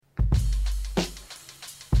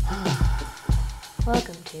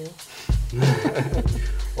Welcome to.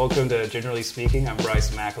 Welcome to Generally Speaking. I'm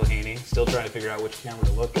Bryce McElhaney. Still trying to figure out which camera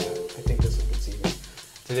to look at. I think this one can see me.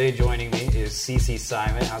 Today joining me is Cici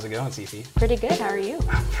Simon. How's it going, Cici? Pretty good. How are you?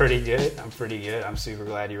 I'm pretty good. I'm super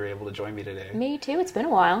glad you were able to join me today. Me too. It's been a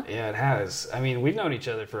while. Yeah, it has. I mean, we've known each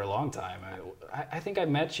other for a long time. I think I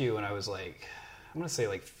met you when I was like, I'm going to say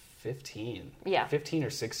like 15. Yeah. 15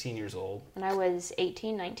 or 16 years old. When I was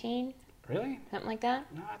 18, 19. Really? Something like that.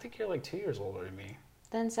 No, I think you're like 2 years older than me.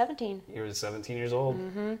 Then 17. You were 17 years old?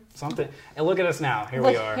 Mm-hmm. Something. And look at us now. Here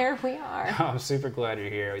we are. Here we are. I'm super glad you're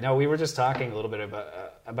here. No, we were just talking a little bit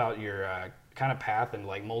about your kind of path and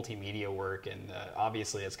like multimedia work, and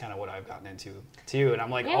obviously it's kind of what I've gotten into too. And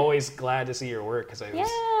I'm like always glad to see your work because I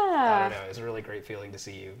don't know, it's a really great feeling to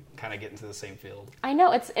see you kind of get into the same field. I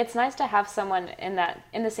know it's nice to have someone in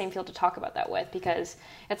the same field to talk about that with, because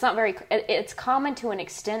it's not it's common to an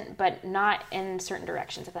extent, but not in certain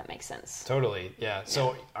directions, if that makes sense. Totally, yeah.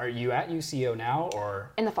 So are you at UCO now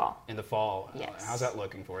or in the fall? In the fall, yes. How's that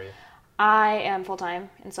looking for you? I am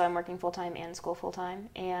full-time, and so I'm working full-time and school full-time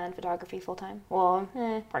and photography full-time. Well,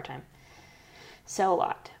 part-time. So a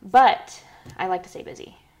lot. But I like to stay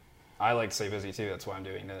busy. I like to stay busy too. That's why I'm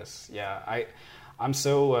doing this. Yeah, I'm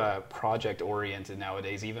so project-oriented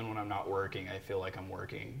nowadays. Even when I'm not working, I feel like I'm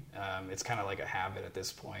working. It's kind of like a habit at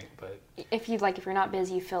this point. But if you're not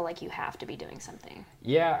busy, you feel like you have to be doing something.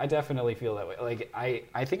 Yeah, I definitely feel that way. Like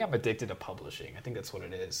I think I'm addicted to publishing. I think that's what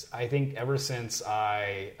it is. I think ever since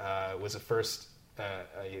I was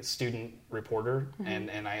a student reporter, mm-hmm.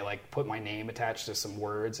 and I like put my name attached to some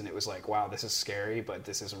words, and it was like, wow, this is scary, but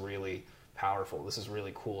this is really powerful. This is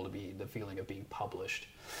really cool to be the feeling of being published.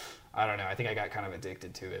 I don't know. I think I got kind of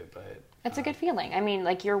addicted to it, but it's a good feeling. I mean,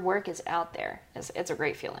 like, your work is out there. It's a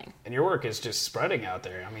great feeling. And your work is just spreading out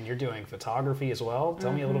there. I mean, you're doing photography as well.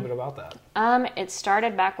 Tell me a little bit about that. It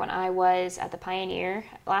started back when I was at the Pioneer.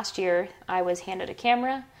 Last year, I was handed a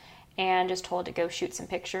camera and just told to go shoot some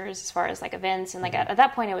pictures as far as like events. And like at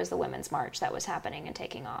that point, it was the Women's March that was happening and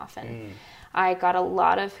taking off. And I got a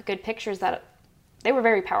lot of good pictures that they were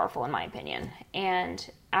very powerful in my opinion. And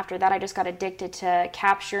after that, I just got addicted to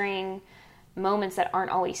capturing moments that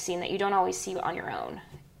aren't always seen, that you don't always see on your own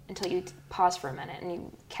until you pause for a minute and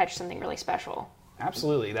you catch something really special.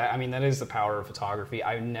 Absolutely. That is the power of photography.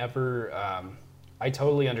 I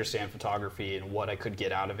totally understand photography and what I could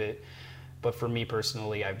get out of it. But for me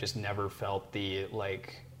personally, I've just never felt there's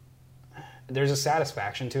a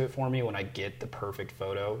satisfaction to it for me when I get the perfect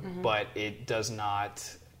photo, but it does not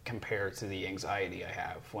compare to the anxiety I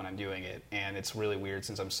have when I'm doing it. And it's really weird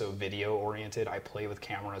since I'm so video oriented. I play with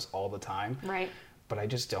cameras all the time. Right. But I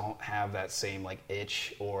just don't have that same like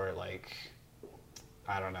itch or like,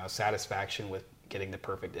 I don't know, satisfaction with getting the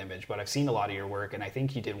perfect image. But I've seen a lot of your work, and I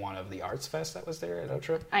think you did one of the Arts Fest that was there at O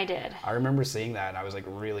Trip. I did. I remember seeing that, and I was like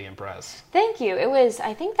really impressed. Thank you.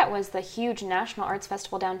 I think that was the huge National Arts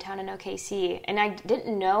Festival downtown in OKC, and I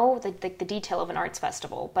didn't know the detail of an arts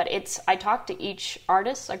festival, but I talked to each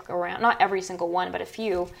artist, like around, not every single one, but a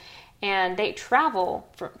few, and they travel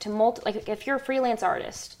like if you're a freelance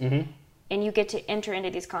artist, and you get to enter into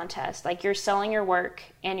these contests, like you're selling your work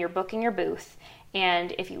and you're booking your booth.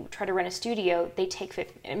 And if you try to run a studio,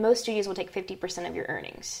 most studios will take 50% of your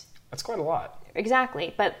earnings. That's quite a lot.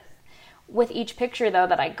 Exactly. But with each picture, though,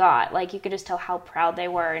 that I got, like, you could just tell how proud they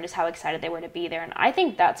were and just how excited they were to be there. And I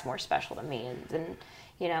think that's more special to me. And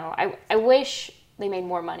I wish they made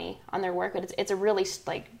more money on their work, but it's a really,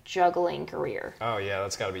 like, juggling career. Oh, yeah,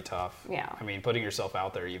 that's got to be tough. Yeah. I mean, putting yourself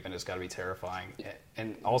out there even has got to be terrifying.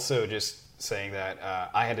 And also just saying that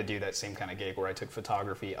I had to do that same kind of gig where I took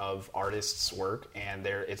photography of artists' work, and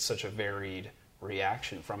it's such a varied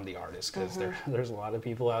reaction from the artists, because there's a lot of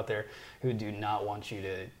people out there who do not want you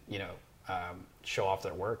to, show off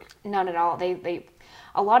their work. Not at all.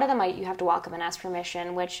 A lot of them, you have to walk up and ask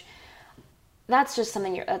permission, which that's just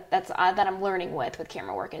something that I'm learning with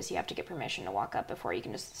camera work, is you have to get permission to walk up before you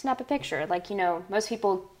can just snap a picture. Like, most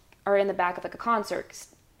people are in the back of like a concert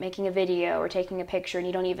making a video or taking a picture, and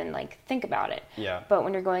you don't even like think about it. Yeah. But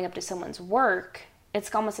when you're going up to someone's work,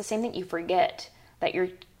 it's almost the same thing. You forget that you're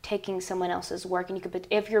taking someone else's work, and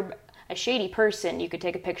if you're a shady person, you could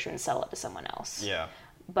take a picture and sell it to someone else. Yeah.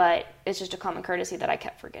 But it's just a common courtesy that I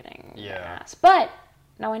kept forgetting to ask. But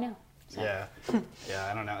now I know. So. Yeah. Yeah,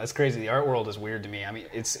 I don't know. It's crazy. The art world is weird to me. I mean,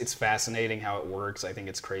 it's fascinating how it works. I think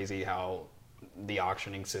it's crazy how the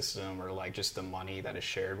auctioning system, or like just the money that is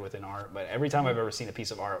shared within art. But every time I've ever seen a piece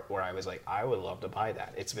of art where I was like, I would love to buy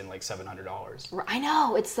that, it's been like $700. I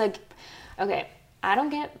know. It's like, okay, I don't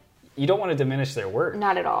get you don't want to diminish their work.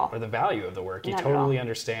 Not at all. Or the value of the work. You Not totally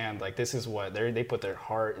understand, like, this is what they put their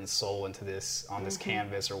heart and soul into this, on this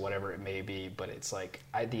canvas or whatever it may be. But it's like,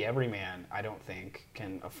 the everyman, I don't think,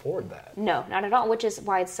 can afford that. No, not at all, which is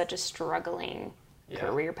why it's such a struggling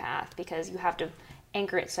career path, because you have to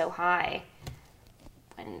anchor it so high,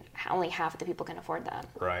 and only half of the people can afford that.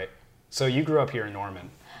 Right. So you grew up here in Norman.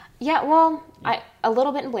 Yeah, well, a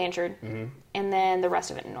little bit in Blanchard, and then the rest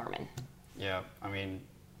of it in Norman. Yeah, I mean...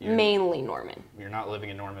 Mainly Norman. You're not living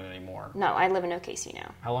in Norman anymore. No, I live in OKC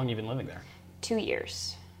now. How long have you been living there? 2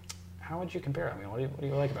 years. How would you compare? I mean, what do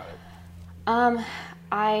you like about it?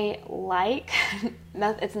 I like,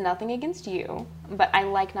 it's nothing against you, but I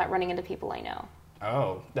like not running into people I know.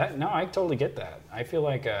 Oh, no, I totally get that. I feel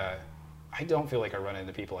like, I don't feel like I run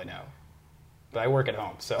into people I know. But I work at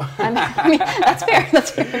home, so. I mean, that's fair, that's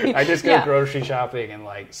fair. I just go grocery shopping, and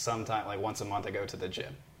like sometime, like once a month I go to the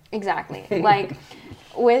gym. Exactly. Like,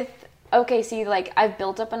 with OKC, like, I've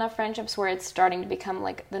built up enough friendships where it's starting to become,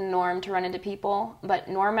 like, the norm to run into people. But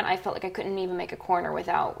Norman, I felt like I couldn't even make a corner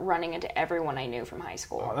without running into everyone I knew from high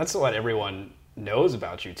school. Oh, that's what everyone knows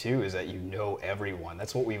about you, too, is that you know everyone.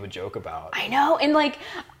 That's what we would joke about. I know, and, like,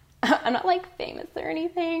 I'm not, like, famous or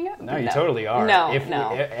anything. No, you totally are. No,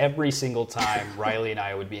 Every single time Riley and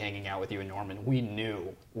I would be hanging out with you in Norman, we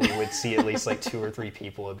knew we would see at least, like, 2 or 3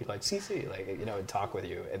 people and be like, Cici, like, you know, and talk with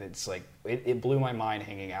you. And it's, like, it blew my mind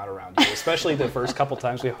hanging out around you. Especially the first couple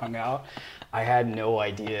times we hung out, I had no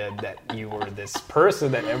idea that you were this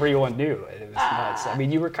person that everyone knew. It was nuts. I mean,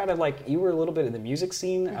 you were kind of, like, you were a little bit in the music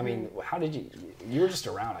scene. I mean, how did you were just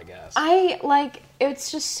around, I guess.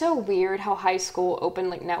 It's just so weird how high school opened,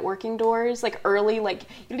 like, networking doors. Like, early, like,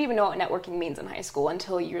 you don't even know what networking means in high school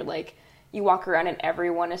until you're, like, you walk around and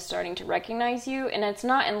everyone is starting to recognize you. And it's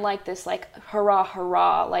not in, like, this, like, hurrah,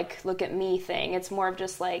 hurrah, like, look at me thing. It's more of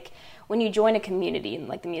just, like, when you join a community,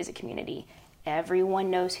 like the music community,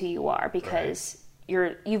 everyone knows who you are because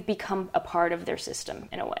you've become a part of their system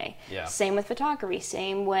in a way. Yeah. Same with photography.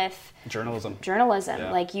 Same with... Journalism.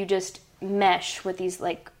 Yeah. Like, you just mesh with these,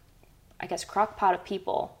 like, I guess, crock pot of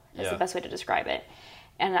people. That's the best way to describe it.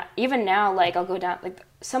 And even now, like, I'll go down, like,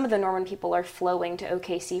 some of the Norman people are flowing to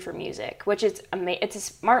OKC for music, which is it's a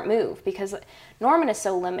smart move because Norman is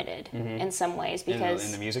so limited in some ways because...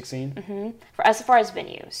 In the music scene? Mm-hmm. As far as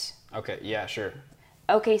venues. Okay, yeah, sure.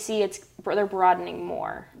 OKC, they're broadening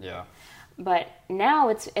more. Yeah. But now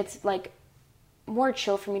it's like more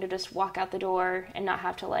chill for me to just walk out the door and not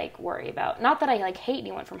have to, like, worry about... Not that I, like, hate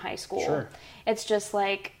anyone from high school. Sure. It's just,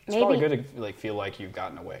 like, it's probably good to, like, feel like you've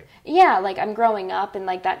gotten away. Yeah, like, I'm growing up and,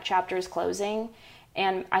 like, that chapter is closing.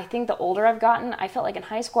 And I think the older I've gotten, I felt like in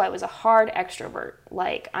high school I was a hard extrovert.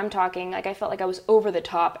 Like, I'm talking, like, I felt like I was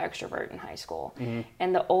over-the-top extrovert in high school. Mm-hmm.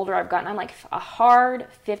 And the older I've gotten, I'm, like, a hard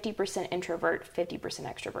 50% introvert, 50%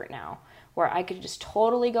 extrovert now. Where I could just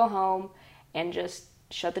totally go home and just...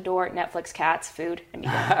 shut the door, Netflix, cats, food, and be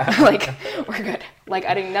done. Like, we're good. Like,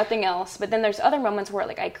 I do nothing else. But then there's other moments where,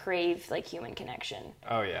 like, I crave, like, human connection.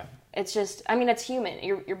 Oh, yeah. It's just, I mean, it's human.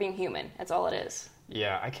 You're being human. That's all it is.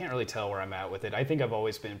 Yeah, I can't really tell where I'm at with it. I think I've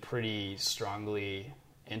always been pretty strongly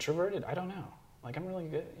introverted. I don't know. Like, I'm really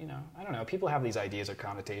good, you know. I don't know. People have these ideas or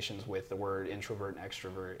connotations with the word introvert and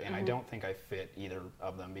extrovert, and I don't think I fit either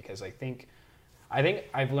of them because I think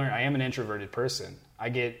I've learned I am an introverted person. I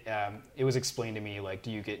get, it was explained to me, like, do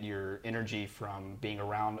you get your energy from being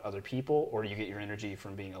around other people or do you get your energy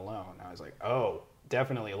from being alone? And I was like, oh,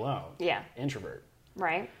 definitely alone. Yeah. Introvert.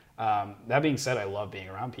 Right. That being said, I love being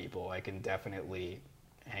around people. I can definitely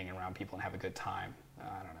hang around people and have a good time.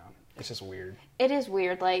 I don't know. It's just weird. It is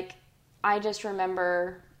weird. Like, I just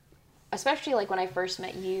remember, especially, like, when I first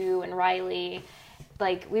met you and Riley...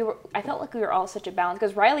 Like, I felt like we were all such a balance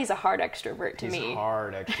because Riley's a hard extrovert to me. He's a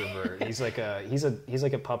hard extrovert. He's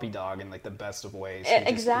like a puppy dog in, like, the best of ways.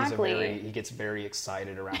 Exactly. He gets very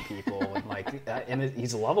excited around people and, like, and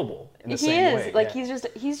he's lovable in the same way. Like, he's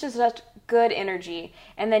just such good energy.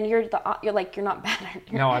 And then you're not bad.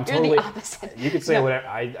 I'm totally the opposite. You could say whatever.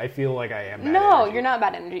 I feel like I am bad No, energy. You're not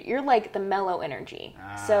bad energy. You're, like, the mellow energy.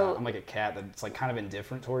 So I'm like a cat that's, like, kind of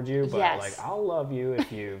indifferent towards you, but yes. like, I'll love you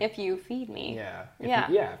if you if you feed me.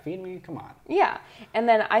 Yeah. Feed me. Come on. Yeah. And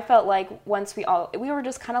then I felt like once we were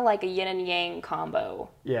just kind of like a yin and yang combo.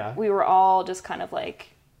 Yeah. We were all just kind of like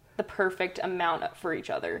the perfect amount for each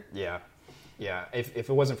other. Yeah. Yeah. If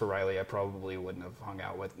it wasn't for Riley, I probably wouldn't have hung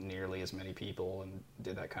out with nearly as many people and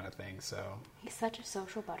did that kind of thing. So he's such a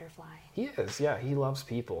social butterfly. He is. Yeah. He loves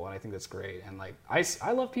people, and I think that's great. And, like,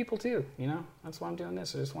 I love people too. You know, that's why I'm doing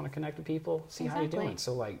this. I just want to connect with people, see how you're doing.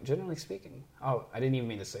 So, like, generally speaking. Oh, I didn't even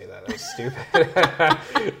mean to say that. That was stupid.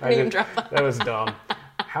 That was dumb.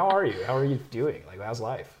 How are you? How are you doing? Like, how's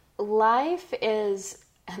life? Life is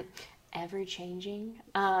ever changing.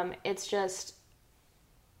 It's just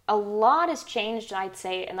a lot has changed, I'd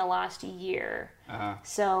say, in the last year.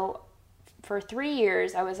 So for 3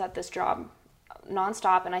 years, I was at this job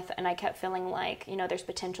nonstop, and I kept feeling like, you know, there's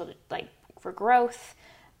potential to, like, for growth,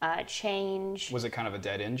 change. Was it kind of a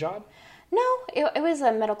dead-end job? No, it was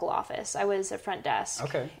a medical office. I was at front desk.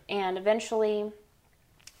 Okay. And eventually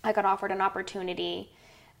I got offered an opportunity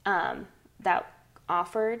that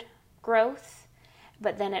offered growth,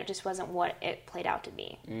 but then it just wasn't what it played out to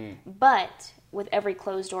be. But with every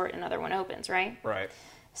closed door, another one opens, right? Right.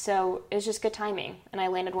 So it was just good timing, and I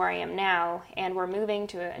landed where I am now, and we're moving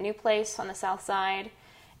to a new place on the south side,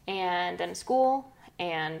 and then school,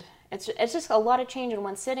 and it's just a lot of change in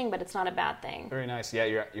one sitting, but it's not a bad thing. Very nice.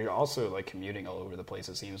 Yeah, you're also like commuting all over the place,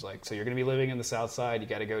 it seems like. So you're going to be living in the south side, you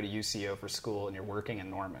got to go to UCO for school, and you're working in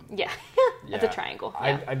Norman. Yeah, it's a triangle.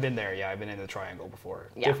 Yeah. I've been there, yeah. I've been in the triangle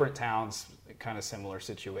before. Yeah. Different towns, kind of similar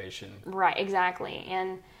situation. Right, exactly.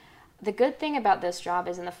 And the good thing about this job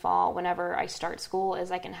is in the fall, whenever I start school,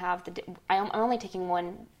 is I can have I'm only taking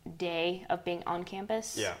one day of being on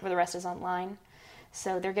campus, where the rest is online.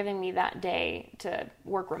 So they're giving me that day to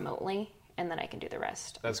work remotely, and then I can do the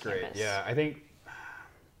rest. That's great. Campus. Yeah, I think,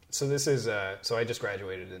 so this is, so I just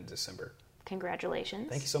graduated in December. Congratulations.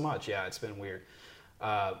 Thank you so much. Yeah, it's been weird.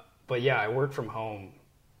 But yeah, I work from home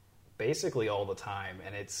basically all the time,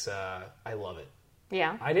 and it's, I love it.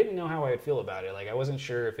 Yeah. I didn't know how I would feel about it. Like, I wasn't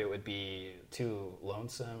sure if it would be too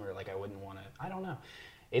lonesome or like I wouldn't want to, I don't know.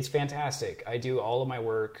 It's fantastic. I do all of my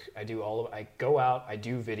work. I go out, I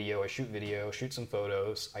do video, I shoot some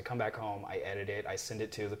photos. I come back home, I edit it, I send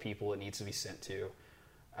it to the people it needs to be sent to.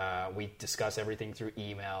 We discuss everything through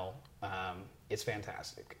email. It's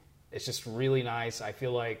fantastic. It's just really nice. I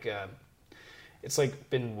feel like it's like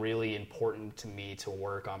been really important to me to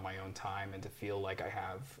work on my own time and to feel like I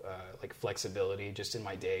have like flexibility just in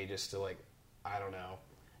my day, just to like, I don't know.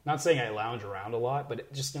 Not saying I lounge around a lot,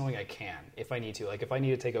 but just knowing I can if I need to. Like if I need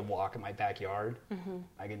to take a walk in my backyard,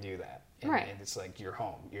 I can do that. And, right. And it's like you're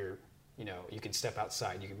home. You can step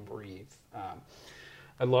outside. You can breathe.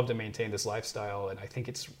 I'd love to maintain this lifestyle, and I think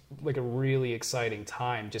it's like a really exciting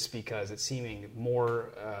time just because it's seeming more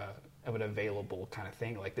of an available kind of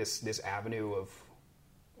thing. Like this avenue of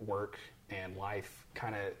work and life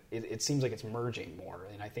kind of, it seems like it's merging more.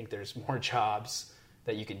 And I think there's more jobs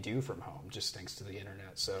that you can do from home just thanks to the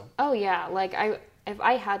internet. So oh yeah, like if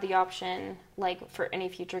I had the option, like for any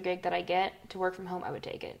future gig that I get to work from home, I would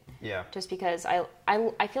take it. Yeah, just because I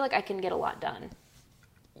feel like I can get a lot done.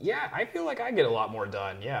 Yeah, I feel like I get a lot more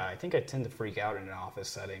done. Yeah, I think I tend to freak out in an office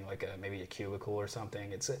setting, like maybe a cubicle or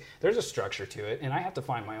something. There's a structure to it, and I have to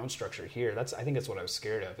find my own structure here. I think that's what I was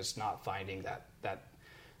scared of, is not finding that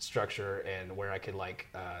structure and where I could like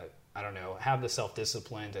I don't know, have the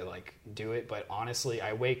self-discipline to like do it. But honestly,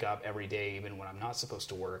 I wake up every day, even when I'm not supposed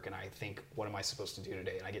to work, and I think, what am I supposed to do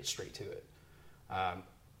today? And I get straight to it.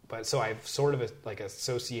 But so I've sort of like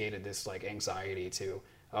associated this like anxiety to,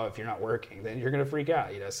 oh, if you're not working, then you're going to freak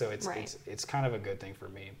out, you know? So it's kind of a good thing for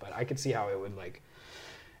me, but I could see how it would like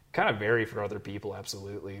kind of vary for other people.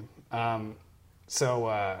 Absolutely. Do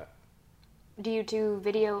you do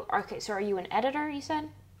video? Okay. So are you an editor, you said?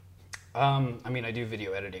 I mean, I do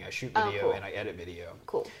video editing. I shoot video cool. and I edit video.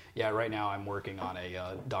 Cool. Yeah, right now I'm working on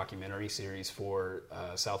a documentary series for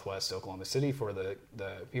Southwest Oklahoma City for the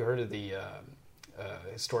have you heard of the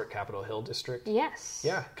historic Capitol Hill district? Yes.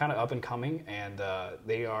 Yeah, kind of up and coming, and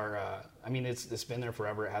they are. I mean, it's been there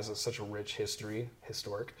forever. It has such a rich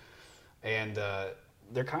historic, and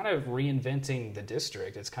they're kind of reinventing the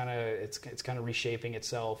district. It's kind of reshaping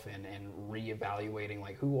itself and reevaluating,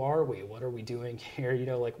 like, who are we? What are we doing here? You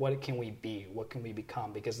know, like, what can we be? What can we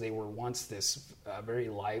become? Because they were once this very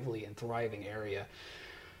lively and thriving area.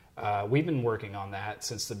 We've been working on that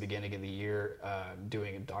since the beginning of the year,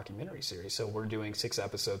 doing a documentary series. So we're doing 6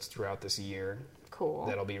 episodes throughout this year. Cool.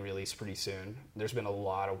 That'll be released pretty soon. There's been a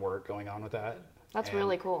lot of work going on with that. That's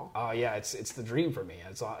really cool. Oh yeah, it's the dream for me.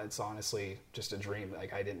 It's honestly just a dream.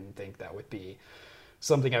 Like, I didn't think that would be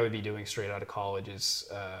something I would be doing straight out of college. Is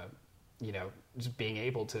just being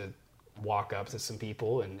able to walk up to some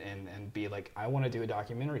people and be like, I want to do a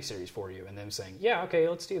documentary series for you, and them saying, yeah, okay,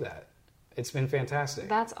 let's do that. It's been fantastic.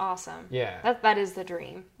 That's awesome. Yeah, that is the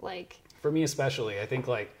dream. Like, for me especially, I think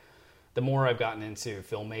like the more I've gotten into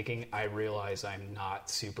filmmaking, I realize I'm not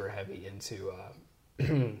super heavy into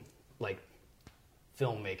like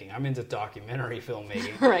filmmaking. I'm into documentary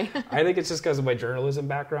filmmaking. Right. I think it's just because of my journalism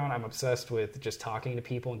background. I'm obsessed with just talking to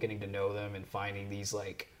people and getting to know them and finding these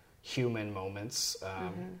like human moments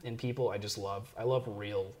in people. I love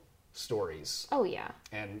real stories. Oh yeah.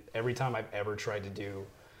 And every time I've ever tried to do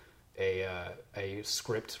a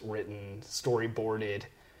script written, storyboarded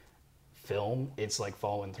film, it's like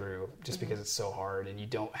falling through just because it's so hard, and you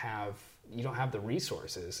don't have the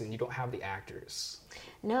resources, and you don't have the actors.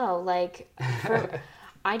 No, like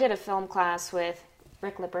I did a film class with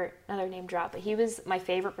Rick Lippert, another name drop, but he was my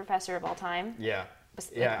favorite professor of all time. Yeah.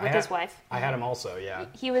 With his wife. I had him also, yeah.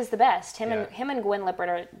 He was the best. Him and Gwen Lippert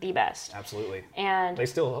are the best. Absolutely. And they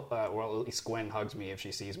still, well, at least Gwen hugs me if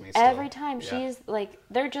she sees me still. Every time. She's like,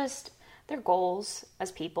 they're goals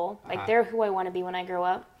as people. Like, they're who I want to be when I grow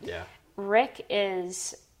up. Yeah. Rick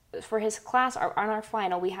is, for his class, on our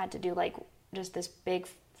final, we had to do like just this big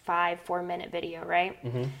 4-minute video, right?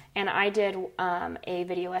 Mm-hmm. And I did a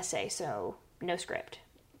video essay, so no script.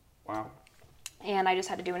 Wow. And I just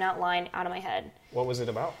had to do an outline out of my head. What was it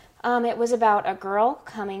about? It was about a girl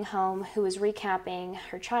coming home who was recapping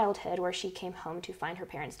her childhood, where she came home to find her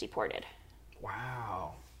parents deported.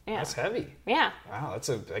 Wow. Yeah. That's heavy. Yeah. Wow, that's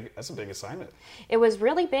a big assignment. It was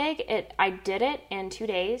really big. I did it in 2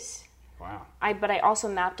 days. Wow. But I also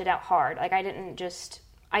mapped it out hard. Like,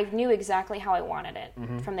 I knew exactly how I wanted it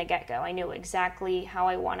from the get-go. I knew exactly how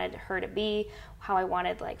I wanted her to be, how I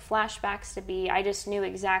wanted like flashbacks to be. I just knew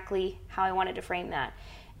exactly how I wanted to frame that.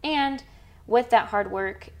 And with that hard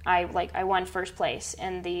work, I won first place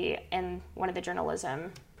in one of the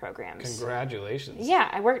journalism programs. Congratulations. Yeah,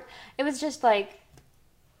 I worked. It was just like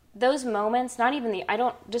those moments, not even I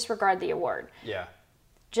don't disregard the award. Yeah.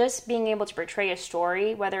 Just being able to portray a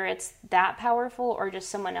story, whether it's that powerful or just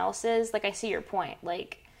someone else's, like, I see your point.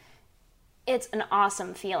 Like, it's an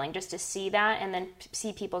awesome feeling just to see that and then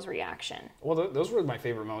see people's reaction. Well, those were my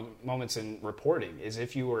favorite moments in reporting, is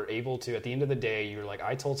if you were able to, at the end of the day, you're like,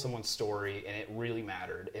 I told someone's story and it really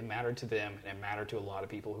mattered. It mattered to them and it mattered to a lot of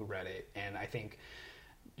people who read it. And I think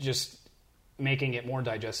just making it more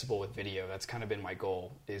digestible with video, that's kind of been my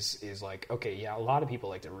goal, is like, okay, yeah, a lot of people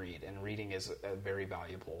like to read, and reading is a very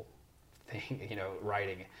valuable thing,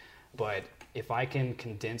 writing. But if I can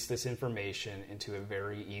condense this information into a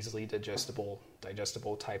very easily digestible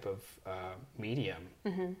type of medium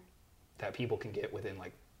that people can get within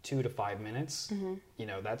like 2 to 5 minutes,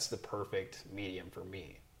 that's the perfect medium for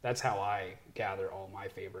me. That's how I gather all my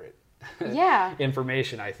favorite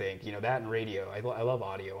information, I think. That and radio. I love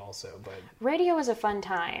audio also, but radio was a fun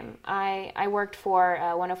time. I worked for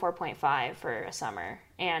 104.5 for a summer,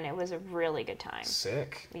 and it was a really good time.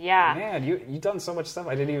 Sick. Yeah. Man, you've done so much stuff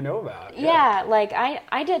I didn't even know about. Yeah, like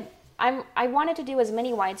I did. I wanted to do as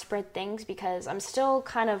many widespread things because I'm still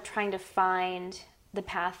kind of trying to find the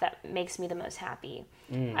path that makes me the most happy.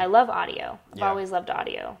 I love audio. I've always loved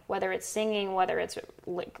audio, whether it's singing, whether it's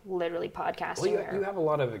like literally podcasting. Well, you have a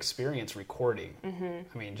lot of experience recording.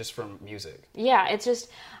 I mean, just from music. Yeah, it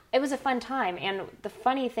was a fun time. And the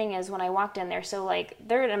funny thing is, when I walked in there, so like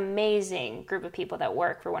they're an amazing group of people that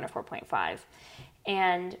work for 104.5.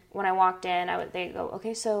 And when I walked in, they go,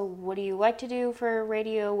 okay, so what do you like to do for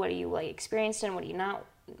radio? What are you like experienced in? What are you not?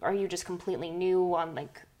 Are you just completely new on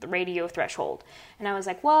like the radio threshold? And I was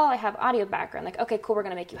like, well, I have audio background. Like, okay, cool, we're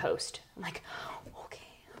going to make you host. I'm like, okay.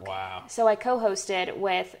 Wow. So I co-hosted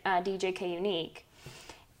with DJ K Unique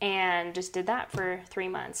and just did that for 3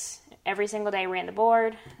 months. Every single day ran the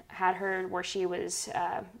board, had her where she was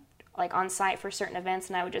like on site for certain events,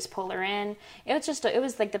 and I would just pull her in. It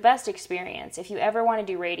was like the best experience. If you ever want to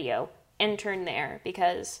do radio, intern there,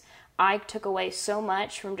 because I took away so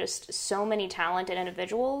much from just so many talented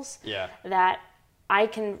individuals that I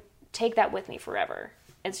can take that with me forever.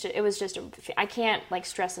 I can't like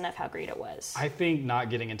stress enough how great it was. I think not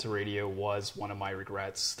getting into radio was one of my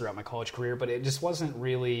regrets throughout my college career, but it just wasn't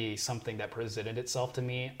really something that presented itself to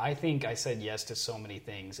me. I think I said yes to so many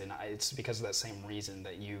things, and it's because of that same reason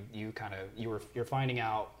that you're finding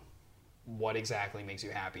out what exactly makes you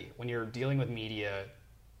happy. When you're dealing with media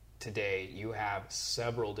today, you have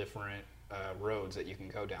several different roads that you can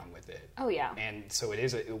go down with it. Oh yeah. And so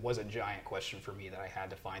it was a giant question for me that I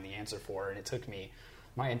had to find the answer for, and it took me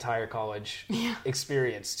my entire college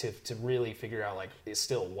experience to really figure out, like,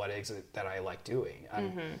 still what is it that I like doing.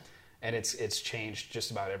 And it's changed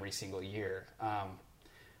just about every single year.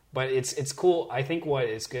 But it's cool. I think what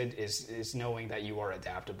is good is knowing that you are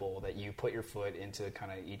adaptable, that you put your foot into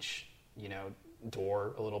kind of each,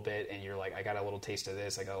 door a little bit, and you're like, I got a little taste of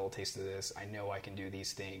this, I got a little taste of this, I know I can do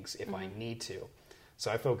these things if I need to. So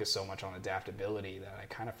I focus so much on adaptability that I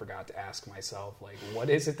kind of forgot to ask myself, like, what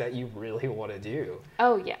is it that you really want to do?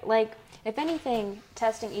 Oh yeah, like, if anything,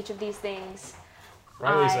 testing each of these things.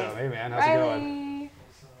 Riley's up. Hey man, how's it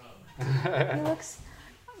going?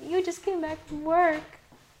 You just came back from work.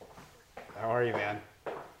 How are you, man?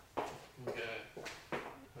 I'm good. I'm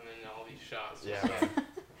in all these shots. Yeah, man.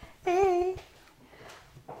 Hey.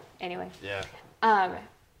 Anyway. Yeah.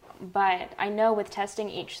 But I know with testing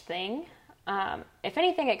each thing, if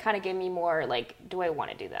anything, it kind of gave me more like, do I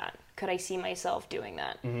want to do that? Could I see myself doing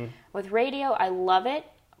that? Mm-hmm. With radio, I love it,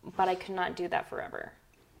 but I could not do that forever.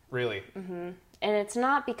 Really? Mm-hmm. And it's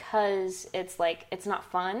not because it's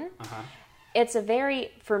not fun. Uh-huh. It's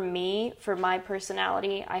for me, for my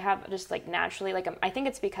personality, I have just like naturally, like I think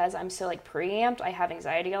it's because I'm so like preamped. I have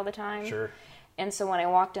anxiety all the time. Sure. And so when I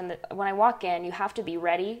walk in, you have to be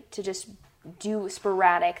ready to just do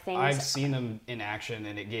sporadic things. I've seen them in action,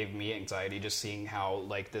 and it gave me anxiety just seeing how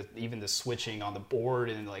like even the switching on the board,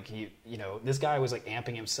 and like this guy was like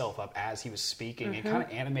amping himself up as he was speaking and kind of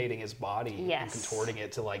animating his body and contorting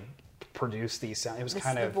it to like produce these sounds. It was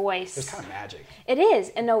kind of voice. It was kind of magic. It is,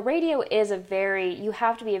 and no, radio is you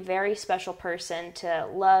have to be a very special person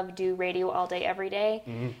to do radio all day, every day,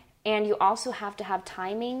 and you also have to have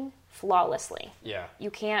timing flawlessly. Yeah. You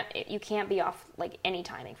can't be off like any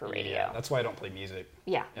timing for radio. Yeah, that's why I don't play music.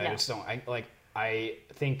 Yeah. I just don't. I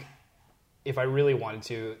think if I really wanted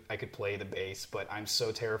to, I could play the bass, but I'm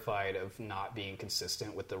so terrified of not being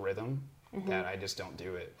consistent with the rhythm that I just don't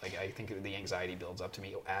do it. Like I think the anxiety builds up to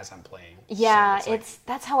me as I'm playing. Yeah, so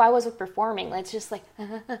that's how I was with performing. It's just like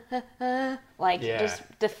just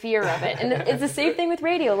the fear of it. And it's the same thing with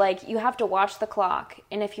radio. Like you have to watch the clock,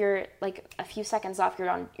 and if you're like a few seconds off,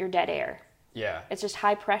 you're dead air. Yeah. It's just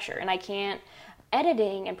high pressure, and I can't.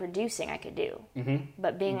 Editing and producing I could do,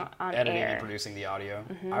 but being on editing air, and producing the audio,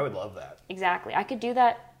 I would love that. Exactly, I could do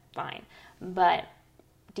that fine, but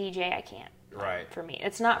DJ I can't. Right. For me,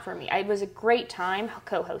 it's not for me. It was a great time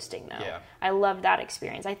co-hosting though. Yeah. I loved that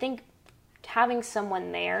experience. I think having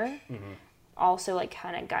someone there, also like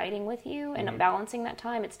kind of guiding with you and balancing that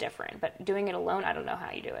time, it's different. But doing it alone, I don't know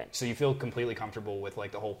how you do it. So you feel completely comfortable with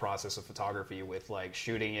like the whole process of photography, with like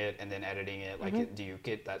shooting it and then editing it. Like, do you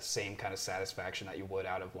get that same kind of satisfaction that you would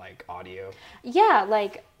out of like audio? Yeah,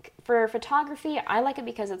 like for photography, I like it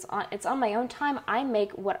because it's on my own time. I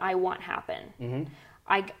make what I want happen.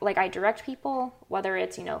 I direct people, whether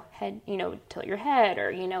it's head, tilt your head,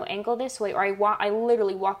 or angle this way, or I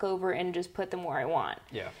literally walk over and just put them where I want.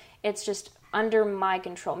 Yeah. It's just under my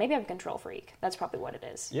control. Maybe I'm a control freak. That's probably what it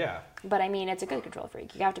is. Yeah. But I mean, it's a good control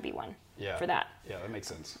freak. You have to be one for that. Yeah, that makes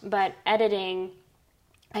sense. But editing,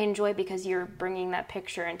 I enjoy because you're bringing that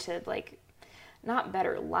picture into like, not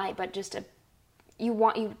better light, but just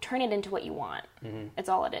you turn it into what you want. It's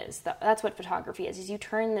all it is. That's what photography is you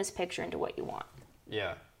turn this picture into what you want.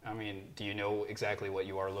 Yeah. I mean, do you know exactly what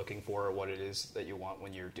you are looking for or what it is that you want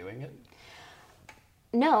when you're doing it?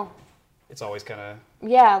 No. It's always kind of...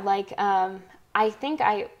 Yeah, like, I think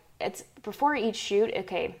it's before each shoot,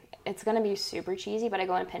 okay, it's going to be super cheesy, but I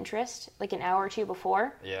go on Pinterest like an hour or two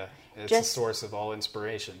before. Yeah, it's the source of all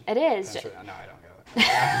inspiration. It is. No, I don't go.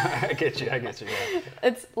 I get you. Yeah.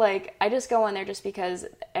 It's like, I just go on there just because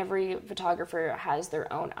every photographer has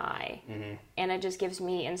their own eye. And it just gives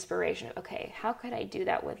me inspiration. Okay, how could I do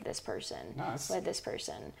that with this person? With this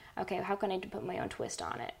person? Okay, how can I put my own twist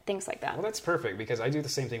on it? Things like that. Well, that's perfect because I do the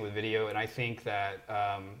same thing with video, and I think that,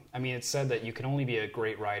 it's said that you can only be a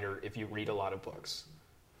great writer if you read a lot of books.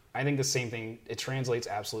 I think the same thing, it translates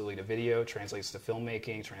absolutely to video, translates to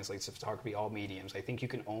filmmaking, translates to photography, all mediums. I think you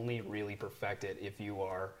can only really perfect it if you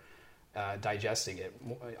are digesting it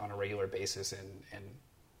on a regular basis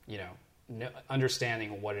and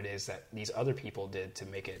understanding what it is that these other people did to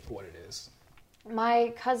make it what it is.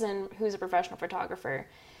 My cousin, who's a professional photographer,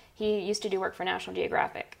 he used to do work for National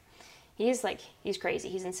Geographic. He's crazy.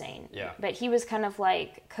 He's insane. Yeah. But he was kind of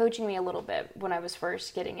like coaching me a little bit when I was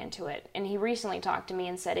first getting into it. And he recently talked to me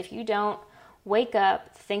and said, if you don't wake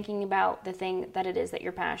up thinking about the thing that it is that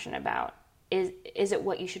you're passionate about, is it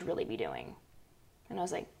what you should really be doing? And I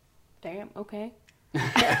was like, damn, okay.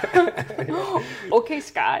 Okay,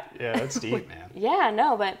 Scott. Yeah, that's deep, man. Yeah,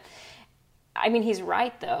 no, but I mean, he's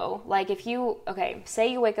right though. Like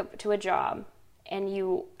say you wake up to a job and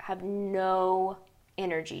you have no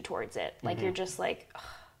energy towards it. Like you're just like,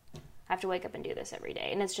 I have to wake up and do this every day.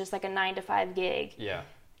 And it's just like a 9-to-5 gig. Yeah.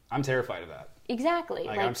 I'm terrified of that. Exactly.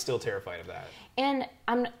 Like I'm still terrified of that. And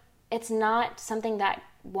it's not something that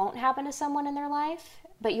won't happen to someone in their life,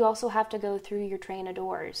 but you also have to go through your train of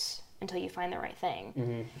doors until you find the right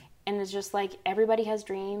thing. And it's just like, everybody has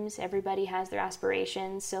dreams, everybody has their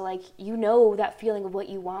aspirations. So like, that feeling of what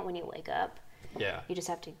you want when you wake up. Yeah. You just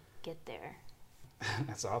have to get there.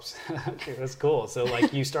 That's awesome. Okay, that's cool. So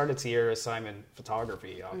like you started Cici Simon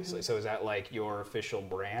Photography, obviously. So is that like your official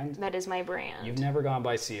brand? That is my brand. You've never gone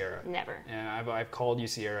by Sierra? Never. And I've called you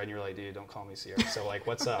Sierra and you're like, dude, don't call me Sierra. So like,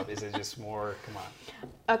 what's up? Is it just more, come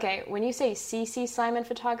on. Okay, when you say Cici Simon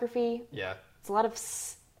Photography, yeah, it's a lot of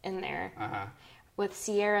S in there. With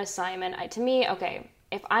Cici Simon, to me, okay,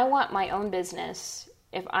 if I want my own business,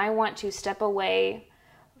 if I want to step away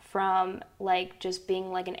from like just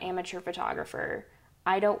being like an amateur photographer,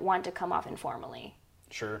 I don't want to come off informally.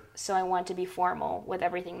 Sure. So I want to be formal with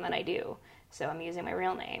everything that I do. So I'm using my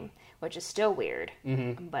real name, which is still weird,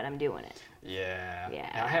 but I'm doing it. Yeah.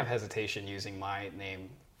 I have hesitation using my name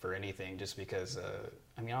for anything just because,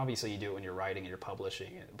 I mean, obviously you do it when you're writing and you're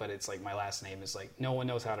publishing it, but it's like my last name is like, no one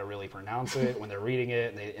knows how to really pronounce it when they're reading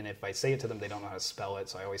it. And if I say it to them, they don't know how to spell it.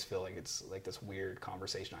 So I always feel like it's like this weird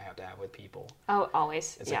conversation I have to have with people. Oh,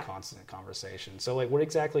 always. It's a constant conversation. So like what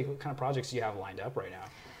kind of projects do you have lined up right now?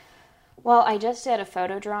 Well, I just did a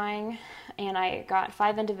photo drawing, and I got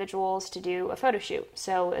 5 individuals to do a photo shoot.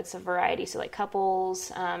 So it's a variety. So like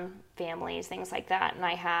couples, families, things like that. And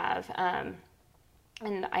I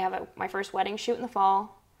have my first wedding shoot in the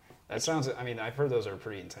fall. That sounds, I mean, I've heard those are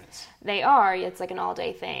pretty intense. They are. It's like an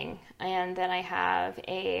all-day thing. And then I have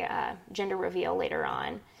a gender reveal later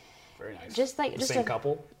on. Very nice. Just same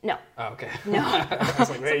couple? No. Oh, okay. No. I was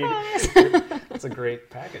like, hey, that's a great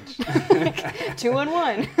package. 2 in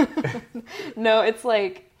 1. No, it's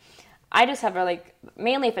like, I just have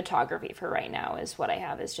mainly photography for right now is what I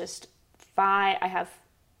have. Is just 5. I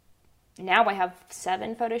have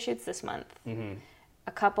 7 photo shoots this month. Mm-hmm.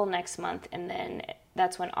 A couple next month, and then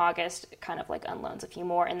that's when August kind of like unloads a few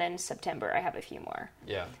more, and then September I have a few more.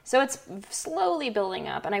 Yeah. So it's slowly building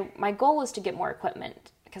up, and my goal is to get more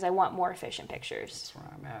equipment because I want more efficient pictures. That's where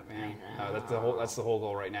I'm at, man. That's the whole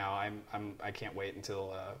goal right now. I can't wait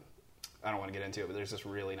until I don't want to get into it, but there's this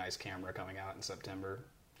really nice camera coming out in September,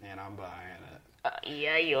 and I'm buying it.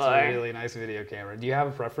 Yeah, you it's are. It's a really nice video camera. Do you have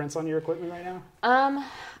a preference on your equipment right now?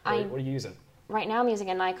 What are you using? Right now I'm using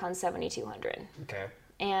a Nikon 7200. Okay.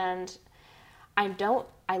 And I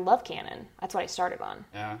love Canon. That's what I started on.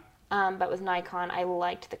 Yeah. But with Nikon, I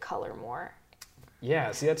liked the color more.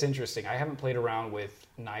 Yeah, see, that's interesting. I haven't played around with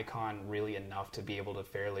Nikon really enough to be able to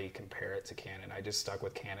fairly compare it to Canon. I just stuck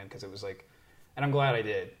with Canon because it was like, and I'm glad I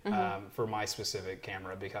did for my specific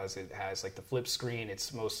camera because it has like the flip screen.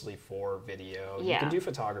 It's mostly for video. Yeah. You can do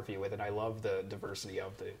photography with it. I love the diversity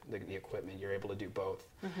of the equipment. You're able to do both.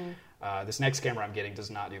 This next camera I'm getting does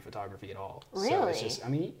not do photography at all. Really? So it's just, I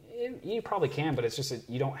mean, you probably can, but it's just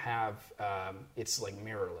you don't have. It's like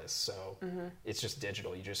mirrorless, so it's just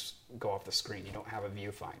digital. You just go off the screen. You don't have a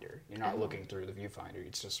viewfinder. You're not looking through the viewfinder.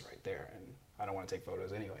 It's just right there, and I don't want to take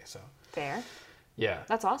photos anyway. So Fair. Yeah,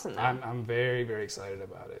 that's awesome. Though. I'm very, very excited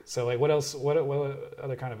about it. So, like, what else? What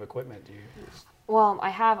other kind of equipment do you use? Well, I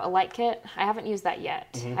have a light kit. I haven't used that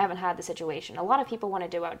yet. I haven't had the situation. A lot of people want to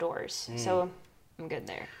do outdoors, so I'm good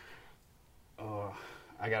there. Oh,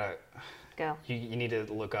 I gotta go. You need to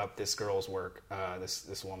look up this girl's work.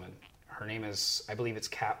 This woman. Her name is, I believe it's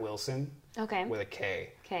Kat Wilson. Okay. With a K.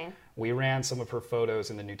 Okay. We ran some of her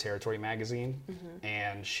photos in the New Territory magazine,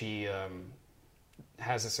 and she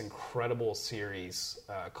has this incredible series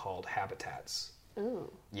called Habitats.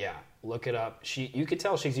 Ooh. Yeah, look it up. You could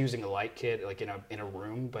tell she's using a light kit like in a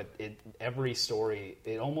room, but every story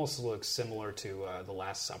it almost looks similar to The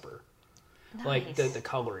Last Supper. Nice. Like the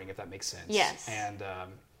coloring, if that makes sense. Yes. And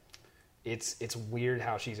it's weird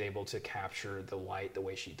how she's able to capture the light the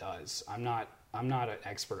way she does. I'm not an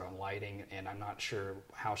expert on lighting, and I'm not sure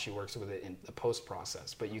how she works with it in the post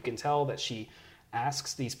process. But you can tell that she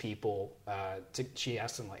asks these people. She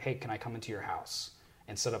asks them like, "Hey, can I come into your house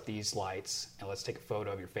and set up these lights and let's take a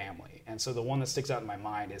photo of your family?" And so the one that sticks out in my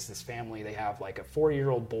mind is this family. They have like a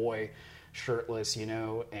 4-year-old boy, shirtless,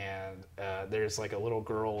 and there's like a little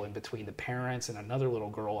girl in between the parents and another little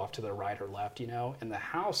girl off to the right or left, and the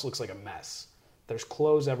house looks like a mess. There's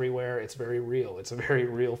clothes everywhere. It's very real. It's a very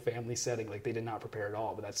real family setting. Like they did not prepare at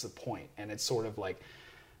all, but that's the point. And it's sort of like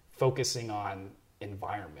focusing on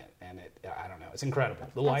environment, and I don't know, it's incredible.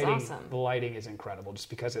 That's awesome. The lighting is incredible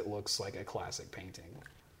just because it looks like a classic painting.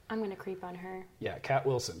 I'm gonna creep on her. Yeah, Kat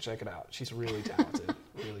Wilson, check it out. She's really talented.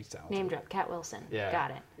 Really talented. Name drop, Kat Wilson. Yeah,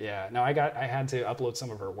 got it. Yeah, no, I had to upload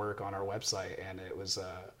some of her work on our website, and it was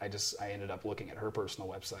I ended up looking at her personal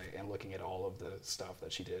website and looking at all of the stuff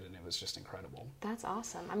that she did, and it was just incredible. That's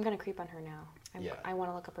awesome. I'm gonna creep on her now. I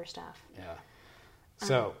want to look up her stuff. Yeah.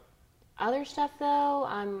 So. Other stuff though,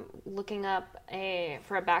 I'm looking up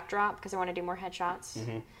for a backdrop because I want to do more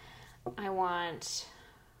headshots. I want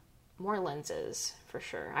more lenses for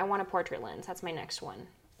sure. I want a portrait lens. That's my next one.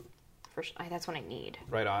 That's what I need.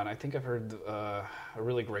 Right on. I think I've heard a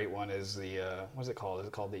really great one is the what is it called? Is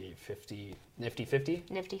it called the Nifty 50?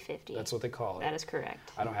 Nifty 50. That's what they call it. That is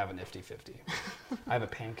correct. I don't have a Nifty 50. I have a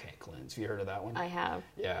pancake lens. Have you heard of that one? I have.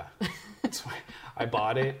 Yeah. I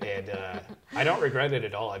bought it, and I don't regret it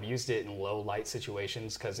at all. I've used it in low light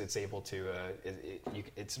situations because it's able to.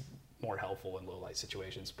 It's more helpful in low light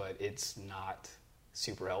situations, but it's not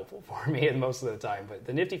super helpful for me most of the time. But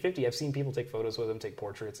the Nifty 50, I've seen people take photos with them, take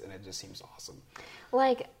portraits, and it just seems awesome.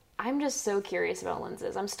 Like, I'm just so curious about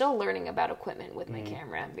lenses. I'm still learning about equipment with my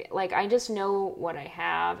camera. Like, I just know what I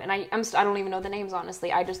have, and I don't even know the names,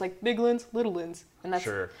 honestly. I just like big lens, little lens, and that's.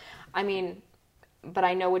 Sure. I mean, but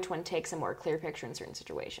I know which one takes a more clear picture in certain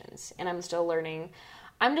situations, and I'm still learning.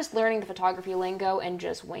 I'm just learning the photography lingo and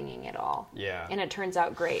just winging it all. Yeah. And it turns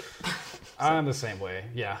out great. I'm the same way.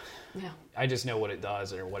 Yeah. Yeah. I just know what it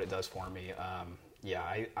does or what it does for me.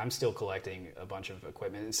 I'm still collecting a bunch of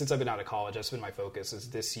equipment. And since I've been out of college, that's been my focus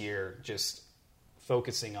is this year just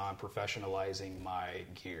focusing on professionalizing my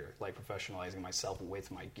gear, like professionalizing myself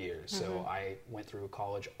with my gear. So I went through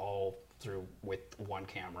college all through with one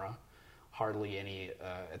camera, hardly any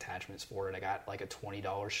attachments for it. I got like a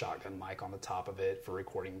 $20 shotgun mic on the top of it for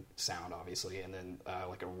recording sound, obviously, and then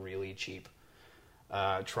like a really cheap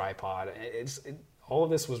tripod. All of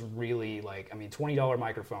this was really $20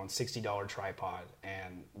 microphone, $60 tripod,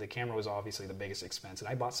 and the camera was obviously the biggest expense. And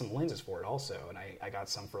I bought some lenses for it also, and I got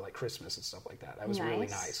some for like Christmas and stuff like that. That was really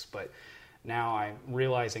nice. But now I'm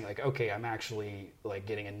realizing like, okay, I'm actually like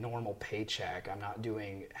getting a normal paycheck. I'm not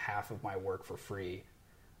doing half of my work for free,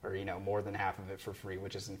 or more than half of it for free,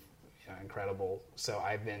 which is incredible. So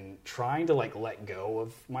I've been trying to like let go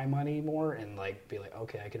of my money more and like be like,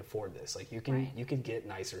 okay, I can afford this. Like you can get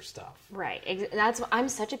nicer stuff. Right. I'm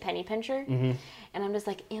such a penny pincher, and I'm just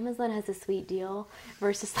like, Amazon has a sweet deal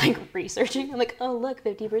versus like researching. I'm like, oh look,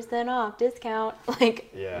 50% off discount.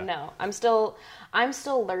 Like, no, I'm still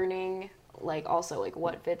learning. Like also like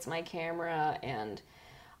what fits my camera and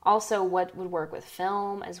also what would work with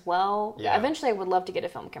film as well. Yeah. Eventually I would love to get a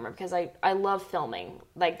film camera because I love filming.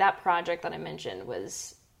 Like that project that I mentioned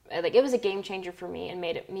was like, it was a game changer for me and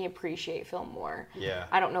made me appreciate film more. Yeah.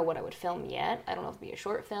 I don't know what I would film yet. I don't know if it'd be a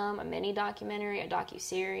short film, a mini documentary, a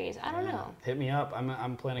docu-series. I don't know. Hit me up.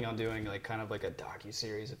 I'm planning on doing like kind of like a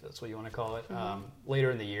docu-series, if that's what you want to call it. Later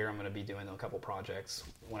in the year, I'm going to be doing a couple projects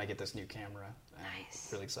when I get this new camera. Nice.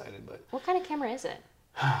 I'm really excited. But what kind of camera is it?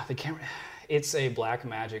 The camera, it's a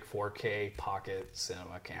Blackmagic 4K pocket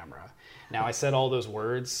cinema camera. Now I said all those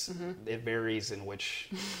words, it varies in which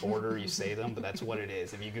order you say them, but that's what it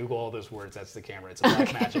is. If you Google all those words, that's the camera. It's a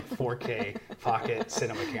Blackmagic 4K pocket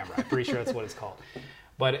cinema camera. I'm pretty sure that's what it's called.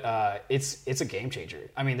 But it's a game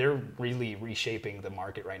changer. I mean, they're really reshaping the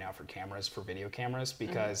market right now for cameras, for video cameras,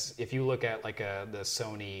 because if you look at like the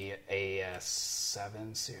Sony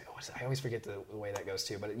AS7 series, I always forget the way that goes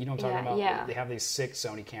too, but you know what I'm talking about? Yeah. They have these 6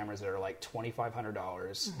 Sony cameras that are like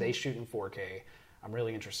 $2,500. They shoot in 4K. I'm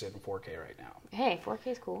really interested in 4K right now. Hey, 4K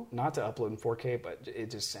is cool. Not to upload in 4K, but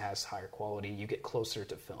it just has higher quality. You get closer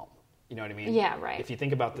to film. You know what I mean? Yeah, right. If you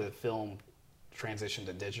think about the film transition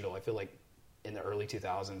to digital, I feel like in the early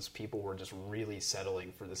 2000s, people were just really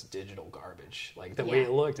settling for this digital garbage. Like the way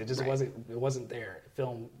it looked, it just wasn't there.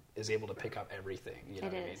 Film is able to pick up everything. You know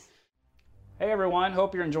what I mean? Hey everyone,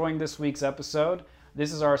 hope you're enjoying this week's episode.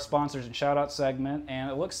 This is our sponsors and shout out segment,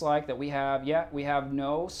 and it looks like that we have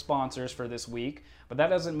no sponsors for this week, but that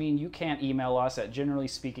doesn't mean you can't email us at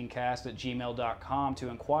generallyspeakingcast@gmail.com to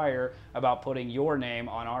inquire about putting your name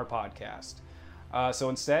on our podcast. So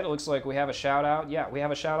instead, it looks like we have a shout out. Yeah, we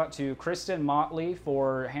have a shout out to Kristen Motley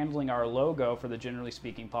for handling our logo for the Generally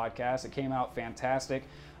Speaking podcast. It came out fantastic.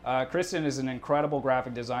 Kristen is an incredible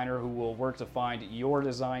graphic designer who will work to find your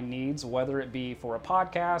design needs, whether it be for a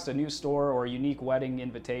podcast, a new store, or unique wedding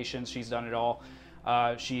invitations. She's done it all.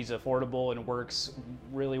 She's affordable and works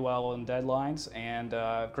really well on deadlines, and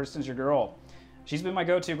Kristen's your girl. She's been my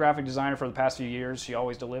go-to graphic designer for the past few years. She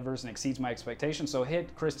always delivers and exceeds my expectations. So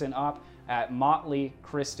hit Kristen up at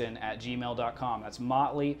motleykristen@gmail.com. That's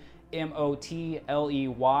Motley,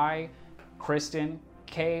 MOTLEY, Kristen,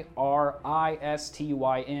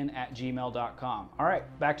 KRISTYN @gmail.com. All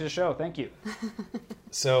right, back to the show. Thank you.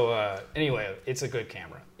 So anyway, it's a good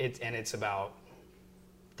camera. It's about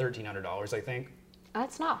 $1,300, I think.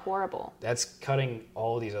 That's not horrible. That's cutting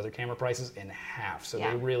all of these other camera prices in half. So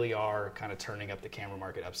they really are kind of turning up the camera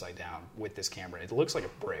market upside down with this camera. It looks like a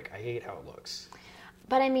brick. I hate how it looks.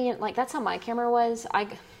 But I mean, like, that's how my camera was.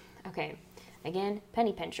 Okay, again,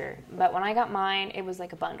 penny pincher. But when I got mine, it was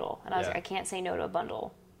like a bundle. And I was like, I can't say no to a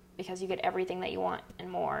bundle because you get everything that you want and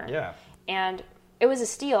more. Yeah. And it was a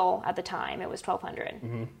steal at the time. It was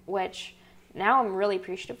 $1,200, which now I'm really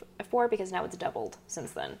appreciative for because now it's doubled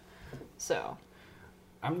since then. So...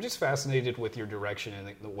 I'm just fascinated with your direction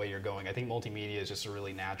and the way you're going. I think multimedia is just a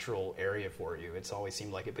really natural area for you. It's always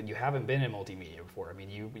seemed like it, but you haven't been in multimedia before. I mean,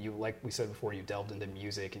 you like we said before, you delved into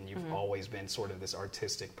music, and you've always been sort of this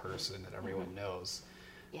artistic person that everyone knows.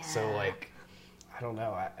 Yeah. So, like, I don't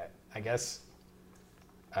know. I guess.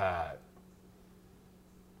 I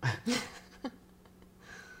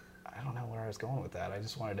don't know where I was going with that. I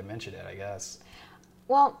just wanted to mention it, I guess.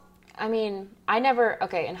 Well, I mean,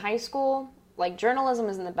 in high school, like, journalism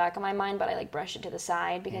is in the back of my mind, but I, like, brushed it to the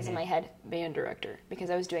side because in my head, band director, because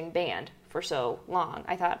I was doing band for so long.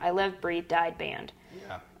 I thought I lived, breathed, died band.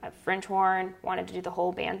 Yeah. I have French horn, wanted to do the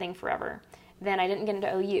whole band thing forever. Then I didn't get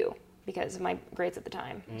into OU because of my grades at the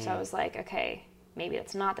time. So I was like, okay, maybe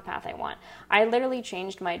that's not the path I want. I literally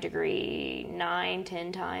changed my degree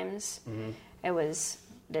 9-10 times.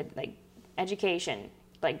 Did like education,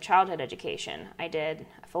 like childhood education. I did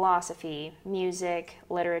philosophy, music,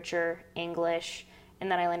 literature, English, and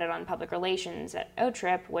then I landed on public relations at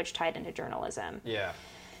O-Trip, which tied into journalism. Yeah.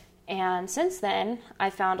 And since then, I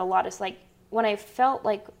found a lot of, like, when I felt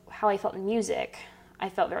like how I felt in music, I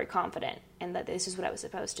felt very confident in that this is what I was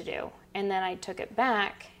supposed to do. And then I took it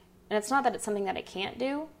back, and it's not that it's something that I can't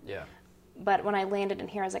do. Yeah. But when I landed in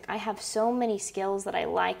here, I was like, I have so many skills that I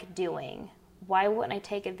like doing. Why wouldn't I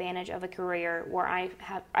take advantage of a career where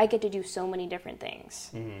I get to do so many different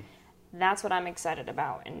things? That's what I'm excited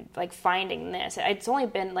about, and like finding this. It's only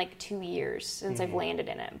been like 2 years since I've landed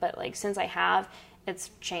in it, but like since I have,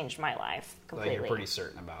 it's changed my life completely. Like, you're pretty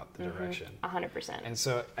certain about the direction. 100%. And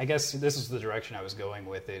so I guess this is the direction I was going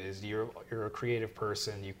with it. Is you're a creative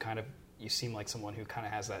person. You seem like someone who kind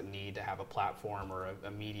of has that need to have a platform or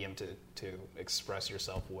a medium to express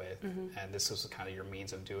yourself with, and this was kind of your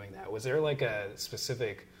means of doing that. Was there like a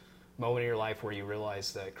specific moment in your life where you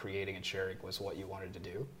realized that creating and sharing was what you wanted to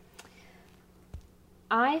do?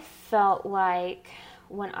 I felt like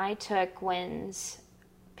when I took Gwen's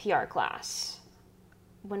PR class,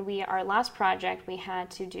 our last project, we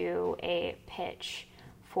had to do a pitch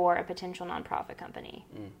for a potential nonprofit company.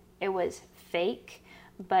 It was fake,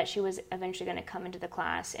 but she was eventually going to come into the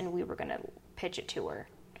class and we were going to pitch it to her.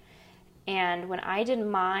 And when I did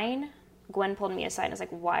mine, Gwen pulled me aside and was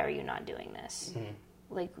like, why are you not doing this?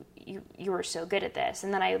 Like, you were so good at this.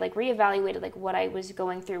 And then I like reevaluated like what I was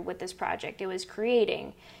going through with this project. It was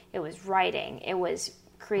creating, it was writing, it was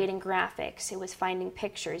creating graphics, it was finding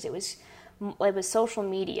pictures, it was social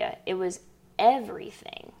media, it was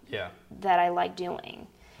everything that I like doing.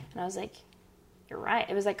 And I was like, you're right.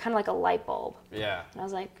 It was like kind of like a light bulb. Yeah. And I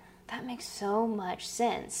was like, that makes so much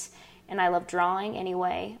sense. And I love drawing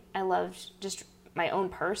anyway. I loved just my own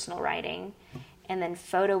personal writing. And then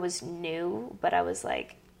photo was new, but I was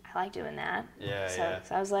like, I like doing that. So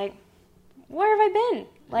I was like, where have I been?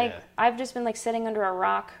 Like, I've just been like sitting under a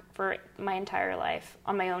rock for my entire life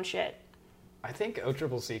on my own shit. I think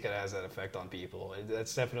OCCC kind of has that effect on people.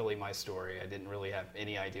 That's definitely my story. I didn't really have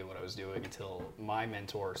any idea what I was doing until my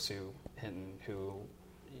mentor, Sue Hinton, who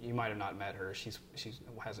you might have not met her. She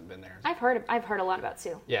hasn't been there. I've heard a lot about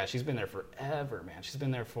Sue. Yeah, she's been there forever, man. She's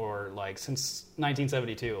been there for like since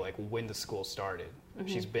 1972, like when the school started.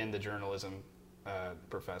 She's been the journalism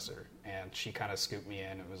professor, and she kind of scooped me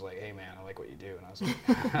in and was like, "Hey, man, I like what you do." And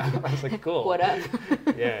I was like, "Cool." What up?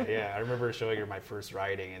 yeah. I remember showing her my first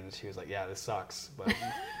writing, and she was like, "Yeah, this sucks, but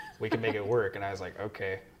we can make it work." And I was like,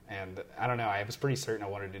 "Okay." And I don't know. I was pretty certain I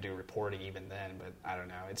wanted to do reporting even then, but I don't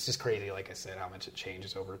know. It's just crazy, like I said, how much it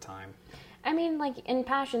changes over time. I mean, like, and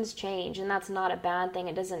passions change, and that's not a bad thing.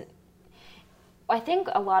 It doesn't. I think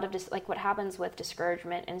a lot of just like what happens with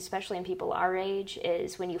discouragement, and especially in people our age,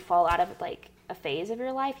 is when you fall out of like a phase of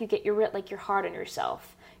your life, you're hard on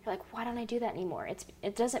yourself. You're like, why don't I do that anymore?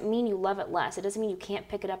 It doesn't mean you love it less. It doesn't mean you can't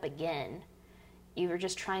pick it up again. You're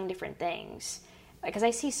just trying different things. Because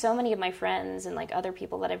I see so many of my friends and like other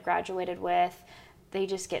people that I've graduated with, they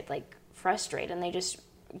just get like frustrated and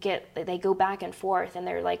they go back and forth and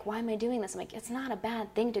they're like, why am I doing this? I'm like, it's not a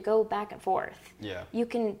bad thing to go back and forth. Yeah. You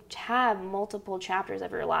can have multiple chapters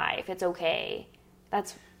of your life. It's okay.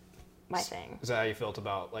 That's my thing. Is that how you felt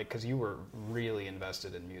about, like, because you were really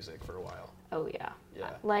invested in music for a while? Oh, yeah.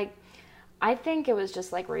 Yeah. Like, I think it was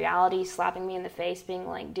just like reality slapping me in the face, being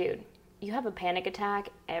like, dude, you have a panic attack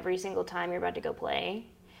every single time you're about to go play,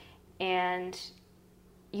 and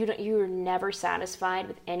you're never satisfied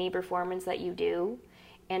with any performance that you do,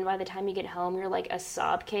 and by the time you get home, you're like a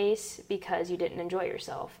sob case because you didn't enjoy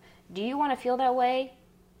yourself. Do you want to feel that way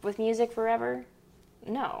with music forever?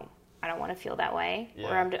 No, I don't want to feel that way. Yeah.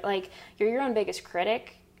 Where I'm like, you're your own biggest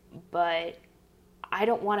critic, but I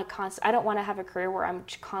don't want to have a career where I'm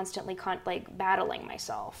constantly battling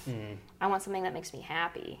myself. I want something that makes me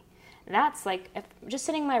happy. that's like, if just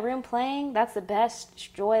sitting in my room playing, that's the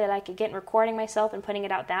best joy that I could get in recording myself and putting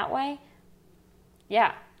it out that way.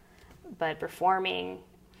 Yeah. But performing,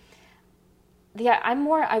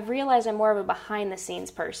 I realize I'm more of a behind the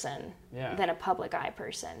scenes person than a public eye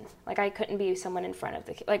person. Like, I couldn't be someone in front of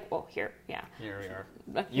the, here we are.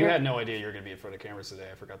 You had no idea you were going to be in front of cameras today.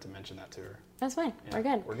 I forgot to mention that to her. That's fine.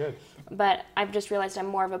 Yeah, We're good. But I've just realized I'm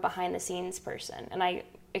more of a behind the scenes person, and I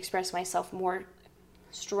express myself more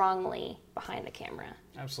strongly behind the camera.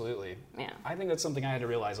 Absolutely. Yeah. I think that's something I had to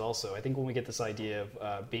realize also. I think when we get this idea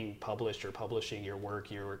of being published or publishing your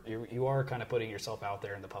work, you are kind of putting yourself out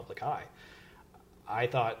there in the public eye. I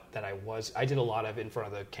thought that I did a lot of in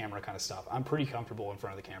front of the camera kind of stuff. I'm pretty comfortable in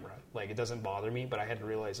front of the camera. Like, it doesn't bother me, but I had to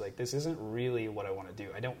realize, like, this isn't really what I want to do.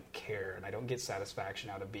 I don't care, and I don't get satisfaction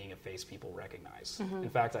out of being a face people recognize. Mm-hmm. In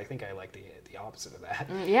fact, I think I like the opposite of that.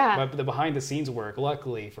 Yeah. But the behind-the-scenes work,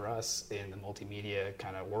 luckily for us in the multimedia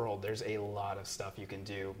kind of world, there's a lot of stuff you can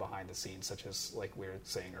do behind the scenes, such as, like we were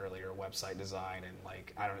saying earlier, website design and,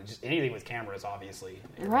 like, I don't know, just anything with cameras, obviously.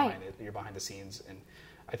 You're behind the scenes, and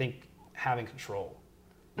I think having control,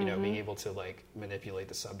 you know, being able to, like, manipulate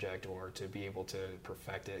the subject or to be able to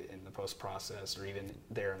perfect it in the post-process or even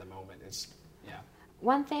there in the moment is,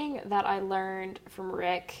 One thing that I learned from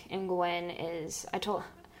Rick and Gwen is,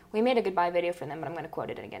 we made a goodbye video for them, but I'm going to quote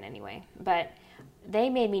it again anyway, but they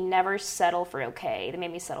made me never settle for okay. They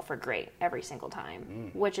made me settle for great every single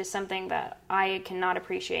time, which is something that I cannot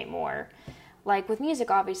appreciate more. Like, with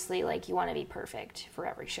music, obviously, like, you want to be perfect for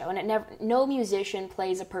every show, and no musician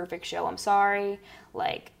plays a perfect show. I'm sorry,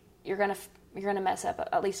 like, you're gonna mess up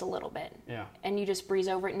at least a little bit, and you just breeze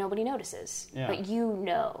over it. Nobody notices, but you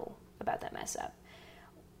know about that mess up.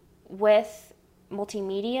 With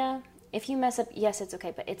multimedia, if you mess up, yes, it's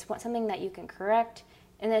okay, but it's something that you can correct,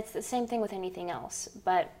 and it's the same thing with anything else.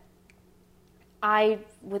 But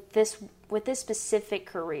with this specific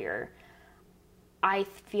career, I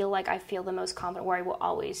feel like I feel the most confident where I will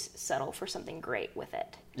always settle for something great with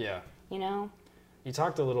it. Yeah. You know? You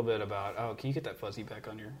talked a little bit about, can you get that fuzzy back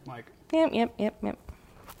on your mic? Yep.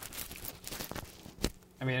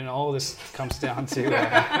 I mean, and all this comes down to,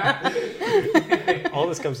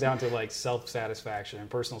 like, self-satisfaction and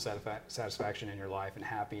personal satisfaction in your life and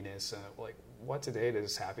happiness. Like, what today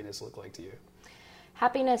does happiness look like to you?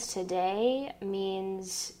 Happiness today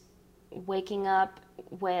means waking up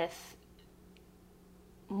with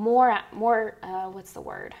more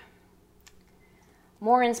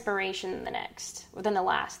inspiration than the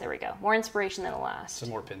last. There we go. More inspiration than the last. Some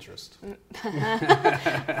more Pinterest.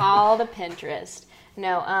 All the Pinterest.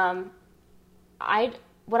 No,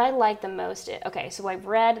 what I like the most so I've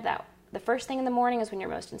read that the first thing in the morning is when you're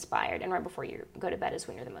most inspired, and right before you go to bed is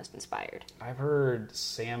when you're the most inspired. I've heard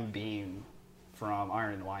Sam Beam from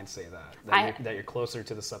Iron and Wine say that you're closer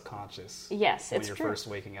to the subconscious. Yes, when you're first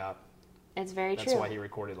waking up. It's very true. That's why he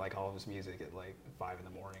recorded, like, all of his music at, like, 5 in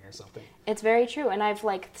the morning or something. It's very true, and I've,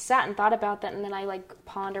 like, sat and thought about that, and then I, like,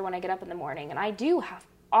 ponder when I get up in the morning, and I do have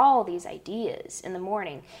all these ideas in the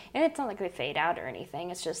morning, and it's not like they fade out or anything.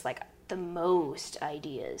 It's just, like, the most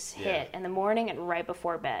ideas hit in the morning and right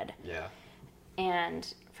before bed. Yeah.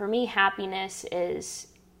 And for me, happiness is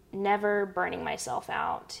never burning myself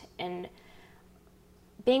out and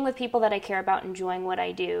being with people that I care about, enjoying what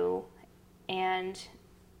I do, and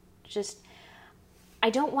just, I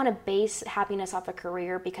don't want to base happiness off a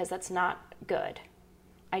career because that's not good.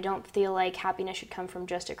 I don't feel like happiness should come from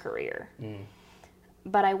just a career.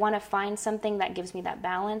 But I want to find something that gives me that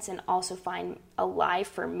balance and also find a life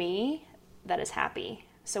for me that is happy.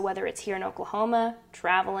 So whether it's here in Oklahoma,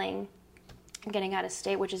 traveling, getting out of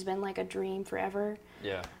state, which has been like a dream forever.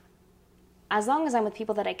 Yeah. As long as I'm with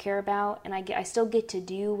people that I care about and I still get to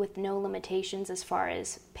do with no limitations as far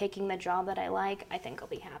as picking the job that I like, I think I'll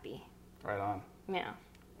be happy. Right on. Yeah.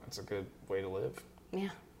 That's a good way to live. Yeah.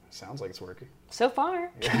 Sounds like it's working. So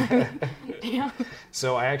far. Yeah.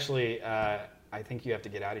 So I actually, I think you have to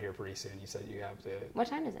get out of here pretty soon. You said you have to. What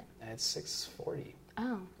time is it? It's 6:40.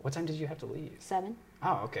 Oh. What time did you have to leave? 7.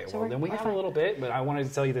 Oh, okay. So well, then we have a little bit, but I wanted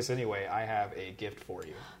to tell you this anyway. I have a gift for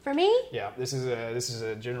you. For me? Yeah. This is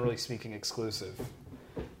a generally speaking exclusive,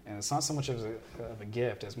 and it's not so much of a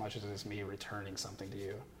gift as much as it is me returning something to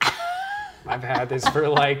you. I've had this for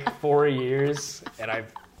like 4 years, and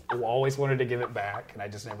I've always wanted to give it back, and I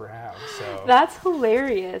just never have. So that's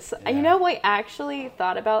hilarious. Yeah. You know, I actually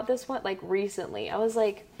thought about this one like recently. I was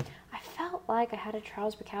like, I felt like I had a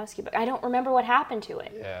Charles Bukowski book. I don't remember what happened to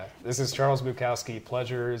it. Yeah, this is Charles Bukowski,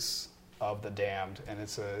 Pleasures of the Damned, and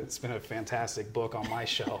it's been a fantastic book on my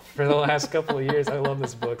shelf for the last couple of years. I love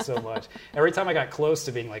this book so much. Every time I got close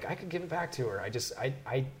to being like, I could give it back to her, I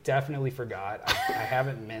definitely forgot. I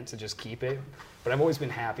haven't meant to just keep it, but I've always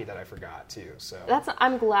been happy that I forgot too. So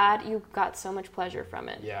I'm glad you got so much pleasure from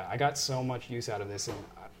it. Yeah, I got so much use out of this, and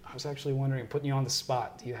I was actually wondering, putting you on the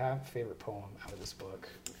spot, do you have a favorite poem out of this book?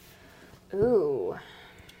 Ooh.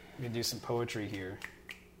 We can do some poetry here.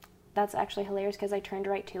 That's actually hilarious because I turned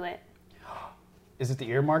right to it. Is it the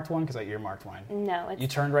earmarked one? Because I earmarked mine. No. You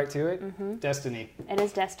turned right to it? Mm-hmm. Destiny. It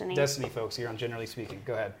is Destiny. Destiny, folks, here on Generally Speaking.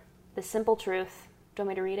 Go ahead. The simple truth. Do you want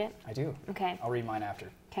me to read it? I do. Okay. I'll read mine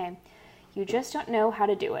after. Okay. You just don't know how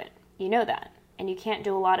to do it. You know that. And you can't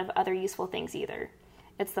do a lot of other useful things either.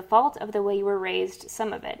 It's the fault of the way you were raised,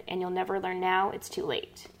 some of it, and you'll never learn now. It's too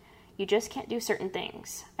late. You just can't do certain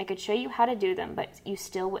things. I could show you how to do them, but you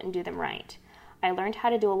still wouldn't do them right. I learned how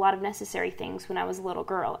to do a lot of necessary things when I was a little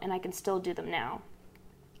girl, and I can still do them now.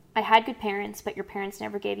 I had good parents, but your parents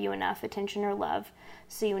never gave you enough attention or love,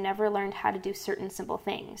 so you never learned how to do certain simple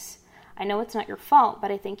things. I know it's not your fault,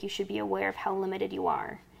 but I think you should be aware of how limited you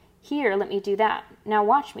are. Here, let me do that. Now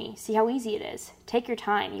watch me. See how easy it is. Take your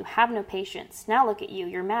time. You have no patience. Now look at you.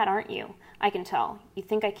 You're mad, aren't you? I can tell. You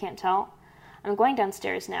think I can't tell? I'm going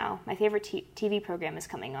downstairs now. My favorite TV program is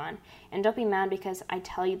coming on. And don't be mad because I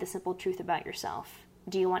tell you the simple truth about yourself.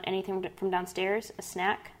 Do you want anything from downstairs? A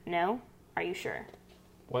snack? No? Are you sure?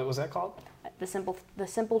 What was that called? The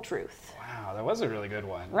simple truth. Wow, that was a really good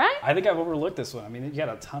one. Right? I think I've overlooked this one. I mean, you had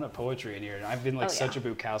a ton of poetry in here, and I've been such a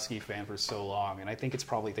Bukowski fan for so long, and I think it's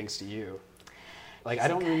probably thanks to you. Like, I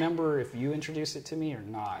don't remember if you introduced it to me or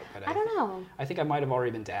not, but I don't know. I think I might have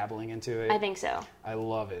already been dabbling into it. I think so. I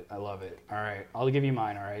love it. I love it. All right, I'll give you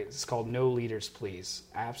mine. All right, it's called No Leaders Please.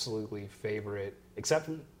 Absolutely favorite. Except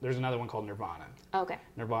there's another one called Nirvana. Okay.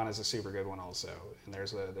 Nirvana is a super good one also, and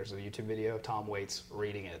there's a YouTube video of Tom Waits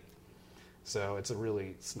reading it. So it's a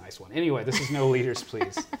nice one. Anyway, this is No Leaders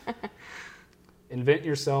Please. Invent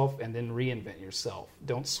yourself and then reinvent yourself.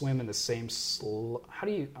 Don't swim in the same how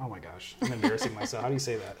do you, oh my gosh, I'm embarrassing myself. How do you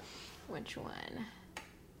say that? Which one?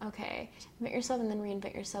 Okay. Invent yourself and then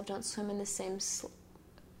reinvent yourself. Don't swim in the same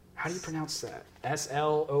How do you pronounce that?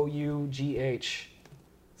 S-L-O-U-G-H.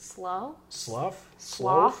 Slow? Slough?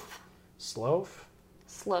 Sloth? Slough?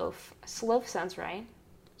 Sloth. Sloth sounds right.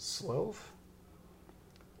 Slough?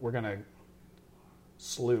 We're going to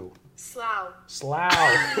slew. Slough. Slough.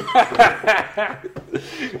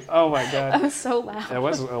 Oh my God. That was so loud. That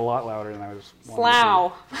was a lot louder than I was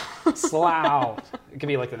Slough. Slough. It could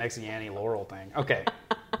be like the next Yanny Laurel thing. Okay.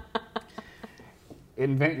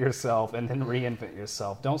 Invent yourself and then reinvent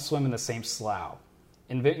yourself. Don't swim in the same slough.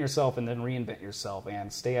 Invent yourself and then reinvent yourself,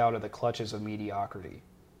 and stay out of the clutches of mediocrity.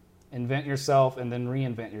 Invent yourself and then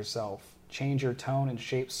reinvent yourself. Change your tone and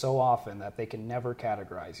shape so often that they can never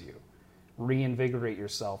categorize you. Reinvigorate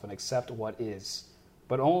yourself and accept what is,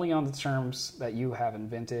 but only on the terms that you have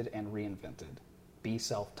invented and reinvented. Be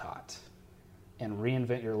self-taught and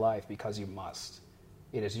reinvent your life because you must.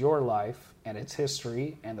 It is your life and its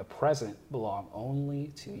history and the present belong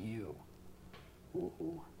only to you.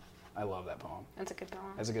 Ooh. I love that poem. That's a good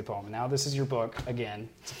poem. That's a good poem. Now this is your book again.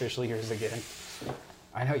 It's officially yours again.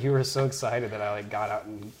 I know you were so excited that I got out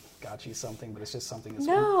and got you something, but it's just something that's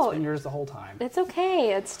been yours the whole time. It's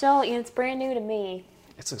okay. It's still, it's brand new to me.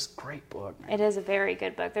 It's a great book, man. It is a very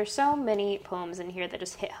good book. There's so many poems in here that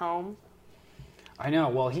just hit home. I know.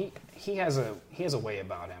 Well, he has a way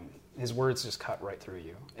about him. His words just cut right through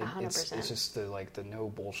you. 100%. It's just the no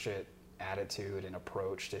bullshit attitude and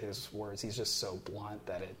approach to his words. He's just so blunt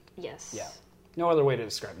that it. Yes. Yeah. No other way to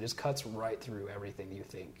describe it. It just cuts right through everything you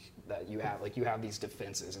think that you have. Like, you have these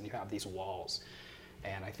defenses and you have these walls.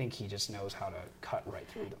 And I think he just knows how to cut right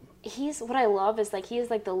through them. What I love is he is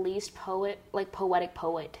the least poetic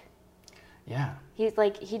poet. Yeah. He's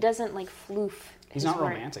he doesn't floof. He's not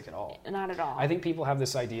romantic at all. Not at all. I think people have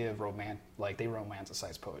this idea of they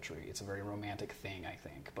romanticize poetry. It's a very romantic thing, I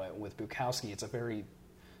think. But with Bukowski, it's a very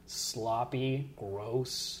sloppy,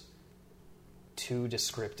 gross, too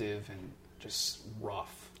descriptive, and just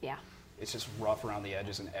rough. Yeah. It's just rough around the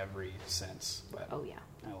edges in every sense. But oh, yeah.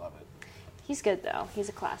 I love it. He's good, though. He's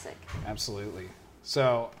a classic. Absolutely.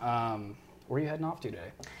 So, where are you heading off to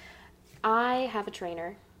today? I have a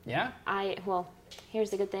trainer. Yeah? Here's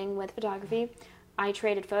the good thing with photography. I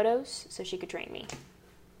traded photos so she could train me.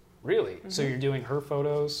 Really? Mm-hmm. So you're doing her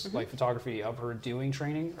photos, photography of her doing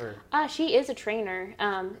training? Or she is a trainer,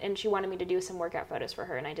 and she wanted me to do some workout photos for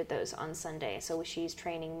her, and I did those on Sunday. So she's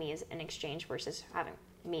training me in exchange versus having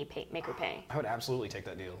me make her pay. I would absolutely take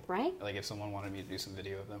that deal. Right? If someone wanted me to do some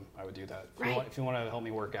video of them, I would do that. Right. If you want to help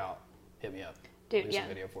me work out, hit me up. Dude, release yeah. a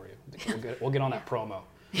video for you. We'll get on that promo.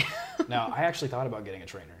 Now, I actually thought about getting a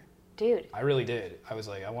trainer. Dude. I really did. I was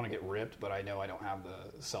like, I want to get ripped, but I know I don't have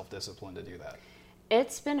the self-discipline to do that.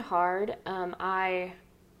 It's been hard. I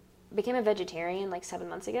became a vegetarian like 7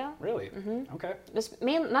 months ago. Really? Mm-hmm. Okay. Just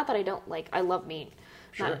not that I don't I love meat.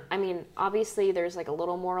 Sure. I mean, obviously there's like a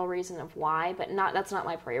little moral reason of why, but that's not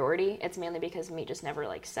my priority. It's mainly because meat just never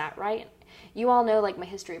like sat right. You all know like my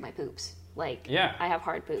history of my poops. Like, yeah. I have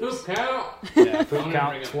hard poops. Poop count. Yeah, poop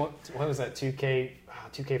count. What was that?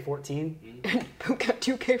 2K14? Poop count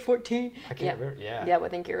 2K14. I can't remember. Yeah. Yeah, I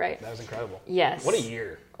think you're right. That was incredible. Yes. What a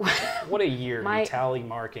year. What a year. Tally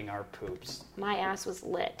marking our poops. My ass was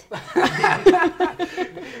lit.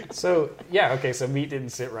 So, yeah, okay, so meat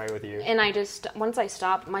didn't sit right with you. And once I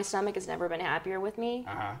stopped, my stomach has never been happier with me.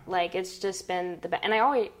 Uh-huh. Like, it's just been the best. And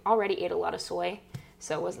I already ate a lot of soy,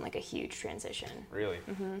 so it wasn't like a huge transition. Really?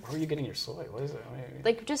 Mm-hmm. Where were you getting your soy? What is it?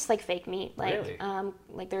 Like, just like fake meat. Like, really?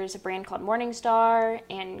 Like there's a brand called Morningstar,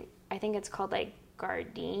 and I think it's called like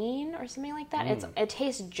Gardein or something like that. It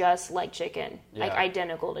tastes just like chicken, like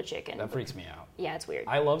identical to chicken. That freaks me out. Yeah, it's weird.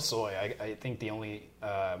 I love soy. I think the only,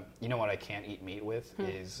 you know what I can't eat meat with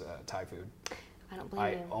is Thai food. I don't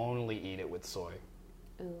blame you. I only eat it with soy.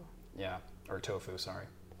 Ooh. Yeah, or tofu, sorry.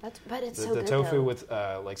 But it's so the good, tofu though. with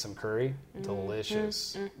like some curry,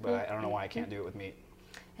 delicious. But I don't know why I can't do it with meat.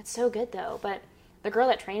 It's so good though. But the girl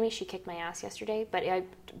that trained me, she kicked my ass yesterday. But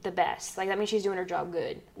the best. Like that means she's doing her job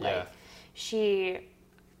good. Like, yeah.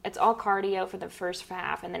 It's all cardio for the first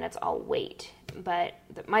half, and then it's all weight. But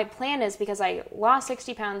my plan is, because I lost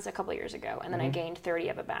 60 pounds a couple years ago, and then I gained 30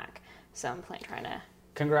 of it back. So I'm trying to.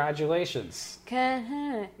 Congratulations.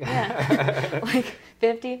 Yeah. Like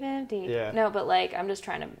 50-50. Yeah. No, but like I'm just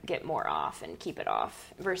trying to get more off and keep it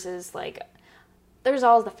off versus like there's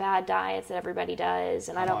all the fad diets that everybody does,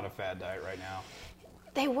 and I'm on a fad diet right now.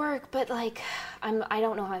 They work, but like I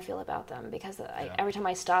don't know how I feel about them because every time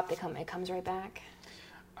I stop, it comes right back.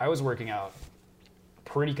 I was working out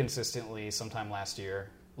pretty consistently sometime last year,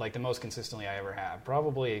 like the most consistently I ever have,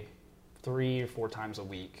 probably 3 or 4 times a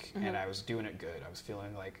week, and I was doing it good. I was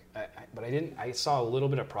feeling like, but I saw a little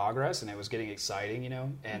bit of progress, and it was getting exciting, you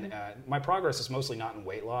know. And my progress is mostly not in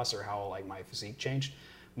weight loss or how like my physique changed,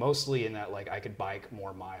 mostly in that like I could bike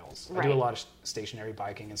more miles. Right. I do a lot of stationary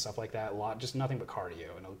biking and stuff like that. Just nothing but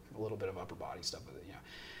cardio and a little bit of upper body stuff with it, you know.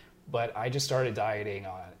 But I just started dieting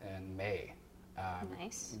in May.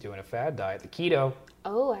 Nice. Doing a fad diet, the keto.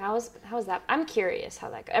 Oh, how is that? I'm curious how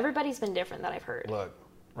that goes. Everybody's been different that I've heard. Look,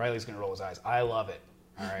 Riley's gonna roll his eyes. I love it.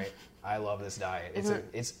 All right, I love this diet. It's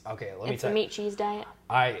okay. Let me tell you. It's the meat cheese diet.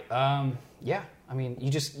 Yeah. I mean,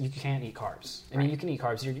 you can't eat carbs. I mean, you can eat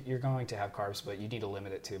carbs. You're going to have carbs, but you need to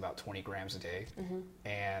limit it to about 20 grams a day.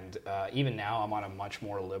 And even now, I'm on a much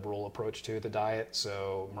more liberal approach to the diet.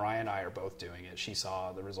 So Mariah and I are both doing it. She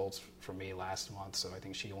saw the results from me last month, so I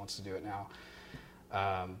think she wants to do it now.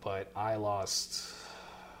 But I lost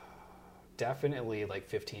definitely like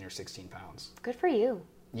 15 or 16 pounds. Good for you.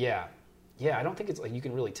 Yeah. I don't think it's like you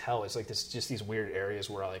can really tell. It's like just these weird areas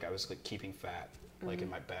where I was like keeping fat, like in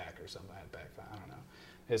my back or something. I had back fat. I don't know.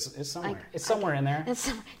 It's somewhere. It's somewhere in there.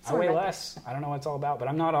 I weigh less. I don't know what it's all about, but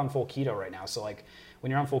I'm not on full keto right now. So like when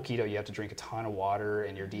you're on full keto, you have to drink a ton of water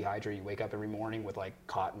and you're dehydrated. You wake up every morning with like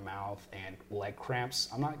cotton mouth and leg cramps.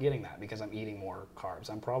 I'm not getting that because I'm eating more carbs.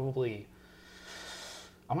 I'm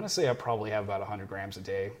going to say I probably have about 100 grams a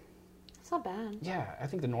day. It's not bad. Yeah, I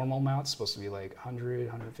think the normal amount's supposed to be like 100,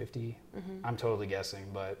 150. I'm totally guessing,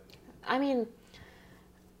 but... I mean,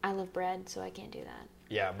 I love bread, so I can't do that.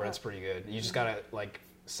 Yeah, bread's pretty good. You just gotta, like,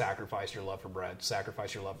 sacrifice your love for bread.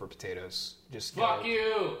 Sacrifice your love for potatoes. Just go... Fuck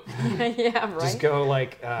you! Yeah, right? Just go,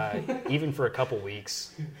 like, even for a couple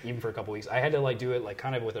weeks. I had to, like, do it, like,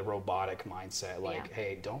 kind of with a robotic mindset. Like,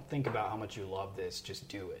 hey, don't think about how much you love this. Just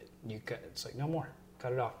do it. It's like, no more.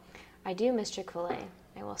 Cut it off. I do miss Chick-fil-A.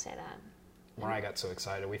 I will say that. Mariah got so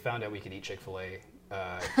excited. We found out we could eat Chick-fil-A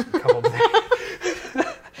a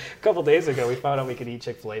couple days ago. We found out we could eat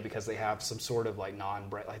Chick-fil-A because they have some sort of like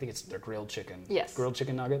non-bread. I think it's their grilled chicken. Yes. Grilled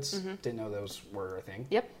chicken nuggets. Didn't know those were a thing.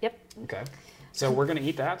 Yep. Okay. So we're going to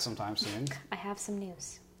eat that sometime soon. I have some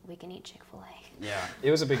news. We can eat Chick-fil-A. Yeah. It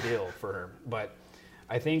was a big deal for her. But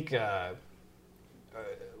I think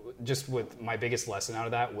just with my biggest lesson out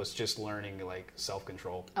of that was just learning like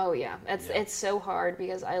self-control. Oh yeah. It's so hard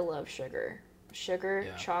because I love sugar.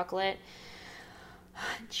 Chocolate.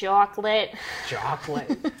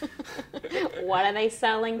 What are they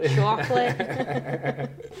selling? Chocolate.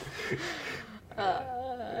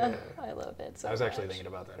 I love it so I was actually much. thinking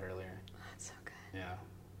about that earlier. That's so good. Yeah.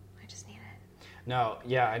 I just need it. No,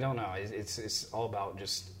 yeah, I don't know. It's all about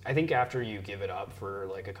just. I think after you give it up for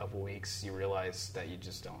like a couple weeks, you realize that you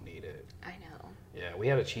just don't need it. I know. Yeah, we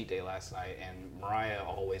had a cheat day last night, and Mariah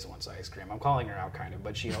always wants ice cream. I'm calling her out kind of,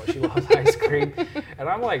 but she loves ice cream, and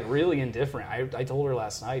I'm like really indifferent. I told her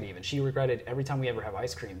last night even. She regretted every time we ever have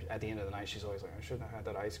ice cream. At the end of the night, she's always like, I shouldn't have had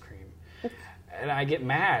that ice cream. And I get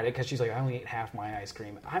mad because she's like, I only ate half my ice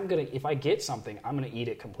cream. If I get something, I'm gonna eat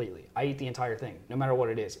it completely. I eat the entire thing, no matter what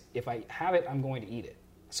it is. If I have it, I'm going to eat it.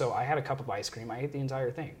 So I had a cup of ice cream. I ate the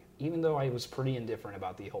entire thing, even though I was pretty indifferent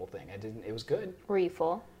about the whole thing. It was good. Were you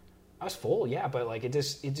full? I was full, yeah, but like it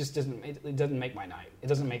doesn't make my night. It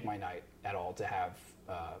doesn't make my night at all to have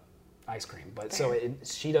ice cream. But Fair. so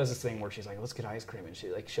she does this thing where she's like, let's get ice cream, and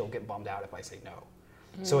she'll get bummed out if I say no.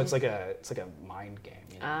 So it's like a mind game.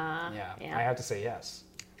 You know? Yeah, I have to say yes.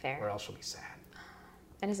 Fair. Or else she'll be sad.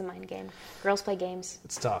 It is a mind game. Girls play games.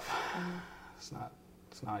 It's tough. It's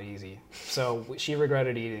not easy. So she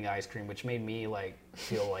regretted eating ice cream, which made me like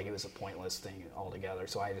feel like it was a pointless thing altogether.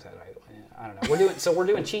 So I just had I don't know. We're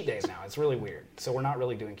doing cheat days now. It's really weird. So we're not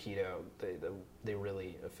really doing keto the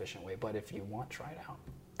really efficient way. But if you want, try it out.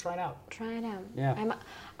 Try it out. Try it out. Yeah.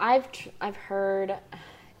 I've heard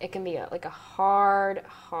it can be a hard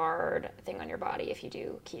thing on your body if you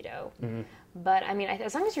do keto. Mm-hmm. But I mean,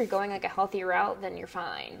 as long as you're going like a healthy route, then you're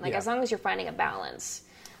fine. Like as long as you're finding a balance.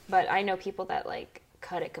 But I know people that like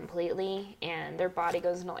cut it completely and their body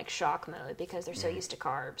goes into like shock mode because they're so used to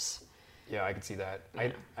carbs. Yeah, I can see that.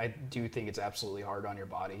 Yeah. I do think it's absolutely hard on your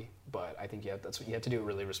body, but I think you have to do it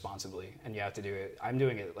really responsibly, and you have to do it. I'm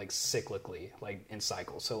doing it like cyclically, like in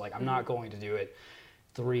cycles. So like I'm not going to do it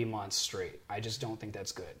 3 months straight. I just don't think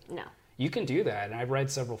that's good. No. You can do that, and I've read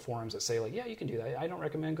several forums that say like, yeah, you can do that. I don't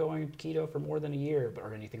recommend going keto for more than a year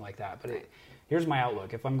or anything like that. But here's my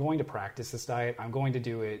outlook. If I'm going to practice this diet, I'm going to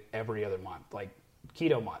do it every other month, like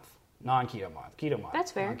keto month. Non-keto month, keto month. That's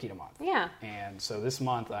fair. Non-keto month. Yeah. And so this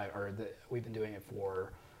month, we've been doing it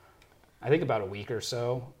for, I think about a week or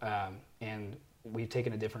so, and we've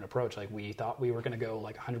taken a different approach. Like we thought we were going to go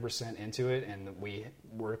like 100% into it, and we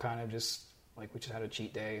were kind of just like we just had a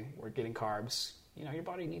cheat day. We're getting carbs. You know, your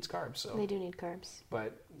body needs carbs. So they do need carbs.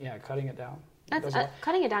 But yeah, cutting it down.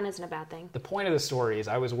 Cutting it down isn't a bad thing. The point of the story is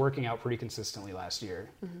I was working out pretty consistently last year.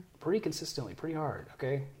 Mm-hmm. Pretty consistently, pretty hard.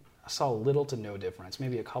 Okay. I saw little to no difference,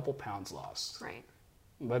 maybe a couple pounds lost. Right.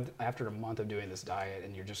 But after a month of doing this diet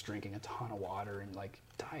and you're just drinking a ton of water and like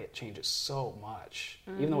diet changes so much,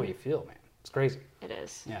 even the way you feel, man. It's crazy. It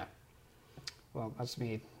is. Yeah. Well, that's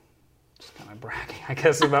me just kind of bragging, I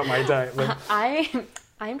guess, about my diet. But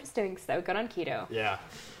I'm just doing so good on keto. Yeah.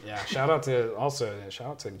 Yeah. Shout out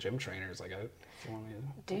to gym trainers. Like, if you want me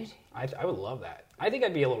to, dude, I would love that. I think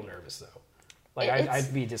I'd be a little nervous though. Like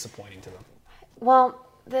I'd be disappointing to them. Well,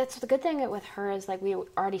 that's the good thing with her is like we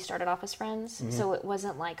already started off as friends, so it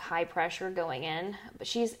wasn't like high pressure going in. But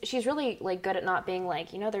she's really like good at not being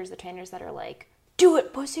like, there's the trainers that are like, do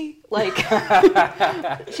it, pussy. Like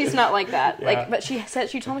she's not like that. Yeah. Like, but she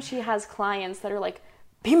told me she has clients that are like,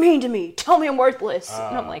 be mean to me, tell me I'm worthless,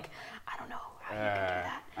 and I'm like, I don't know how you can do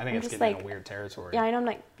that. I think it's getting in a weird territory. Yeah, and I'm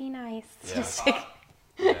like, be nice. Yeah. Just like,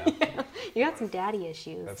 you got some daddy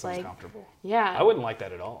issues. That sounds comfortable. Yeah. I wouldn't like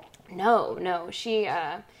that at all. No. She's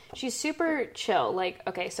super chill. Like,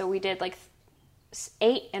 okay, so we did like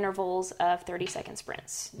 8 intervals of 30-second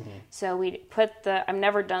sprints. Mm-hmm. So we put I've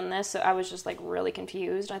never done this, so I was just like really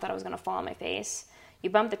confused. I thought I was going to fall on my face.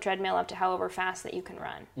 You bump the treadmill up to however fast that you can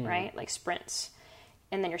run, right? Like sprints.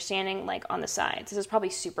 And then you're standing like on the sides. This is probably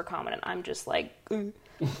super common, and I'm just like,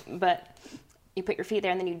 but you put your feet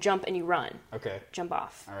there and then you jump and you run. Okay. Jump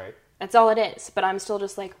off. All right. That's all it is. But I'm still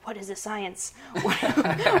just like, what is this science?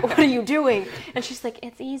 What are you doing? And she's like,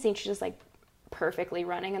 it's easy. And she's just like perfectly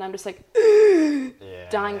running. And I'm just like,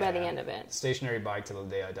 dying by the end of it. Stationary bike till the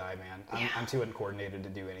day I die, man. I'm too uncoordinated to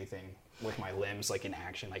do anything with my limbs like in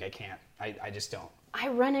action. Like I can't. I just don't. I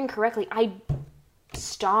run incorrectly. I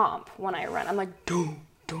stomp when I run. I'm like, doom.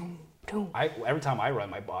 Every time I run,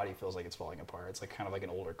 my body feels like it's falling apart. It's like kind of like an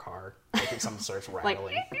older car. Like something starts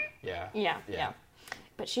rattling. Yeah.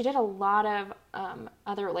 But she did a lot of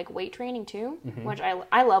other like weight training too, which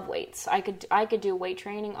I love weights. I could do weight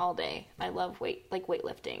training all day. I love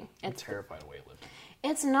weightlifting. I'm terrified of weightlifting.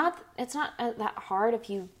 It's not that hard if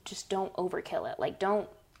you just don't overkill it. Like don't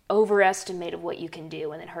overestimate of what you can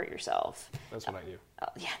do and then hurt yourself. That's what I do.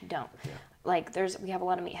 Don't. Yeah. Like we have a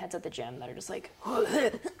lot of meatheads at the gym that are just like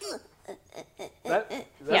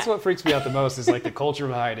that's That's what freaks me out the most is like the culture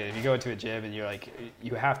behind it. If you go into a gym and you're like,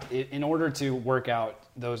 you have to, in order to work out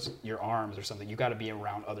your arms or something, you got to be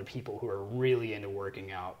around other people who are really into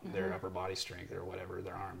working out their upper body strength or whatever,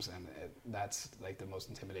 their arms. And that's like the most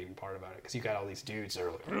intimidating part about it. Because you got all these dudes that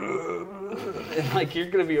are like, and like you're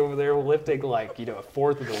going to be over there lifting like, you know, a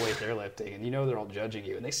fourth of the weight they're lifting. And you know they're all judging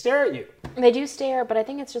you and they stare at you. They do stare, but I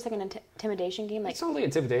think it's just like an intimidation game. Like, it's totally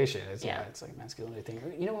intimidation. It's like a masculinity thing.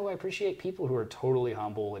 You know what? I appreciate people who are totally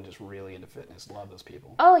humble and just really into fitness. Love those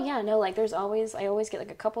people. Oh yeah, no, like I always get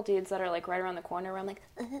like a couple dudes that are like right around the corner where I'm like,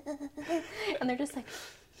 and they're just like,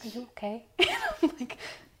 are you okay? I'm like,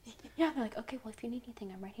 yeah. They're like, okay, well if you need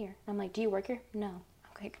anything, I'm right here. I'm like, do you work here? No.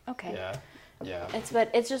 I'm like, okay. Yeah.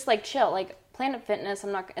 It's just like chill. Like Planet Fitness,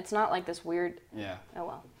 it's not like this weird. Yeah. Oh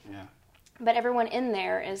well. Yeah. But everyone in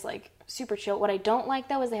there is like super chill. What I don't like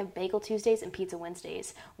though is they have Bagel Tuesdays and Pizza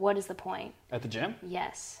Wednesdays. What is the point? At the gym?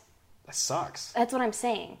 Yes. That sucks. That's what I'm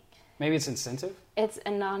saying. Maybe it's incentive? It's a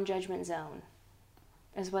non-judgment zone.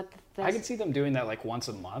 Is what I could see them doing that like once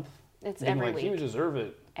a month. It's being every like, week. you deserve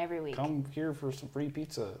it. Every week. Come here for some free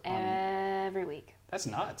pizza. Every week. That's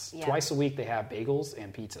nuts. Yeah. Twice a week they have bagels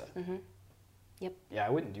and pizza. Mm-hmm. Yep. Yeah, I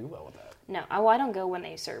wouldn't do well with that. No, I don't go when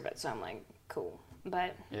they serve it, so I'm like, cool.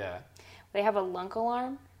 But yeah, they have a lunk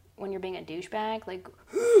alarm when you're being a douchebag, like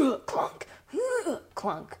clunk,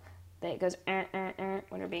 clunk. That goes when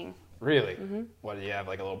you're being. Really? Mm-hmm. What do you have?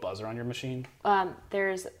 Like a little buzzer on your machine?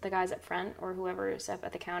 There's the guys up front or whoever is up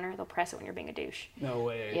at the counter. They'll press it when you're being a douche. No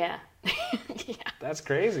way. Yeah. Yeah. That's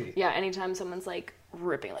crazy. Yeah. Anytime someone's like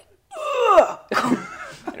ripping, like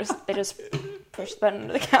they just push the button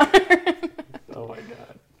to the counter. Oh my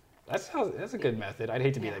god. That's a good method. I'd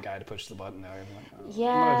hate to be that guy to push the button though. I'm like, yeah.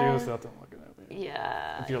 I'm gonna do this without them looking at me.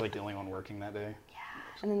 Yeah. If you're like the only one working that day. Yeah.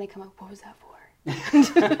 And then they come up, what was that for?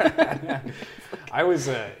 I was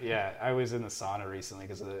in the sauna recently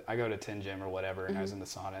because I go to Tin Gym or whatever, and I was in the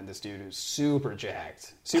sauna, and this dude who's super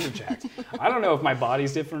jacked. I don't know if my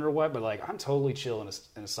body's different or what, but like I'm totally chill in a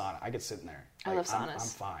sauna. I could sit in there. Like, I love saunas. I'm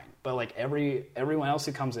fine. But like everyone else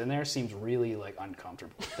who comes in there seems really like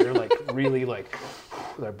uncomfortable. They're like really like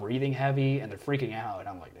they're breathing heavy and they're freaking out, and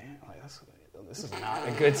I'm like, damn, like this is not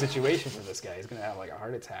a good situation for this guy. He's gonna have like a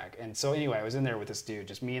heart attack. And so anyway, I was in there with this dude,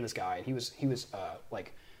 just me and this guy. And he was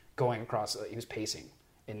like going across. He was pacing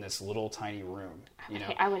in this little tiny room.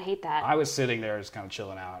 I would hate that. I was sitting there just kind of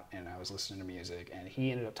chilling out, and I was listening to music. And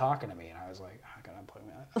he ended up talking to me, and I was like, "How can I put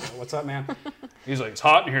him out? What's up, man?" He's like, "It's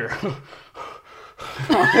hot in here."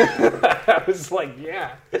 I was like,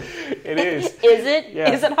 yeah, it is. Is it?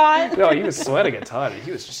 Yeah. Is it hot? No, he was sweating a ton.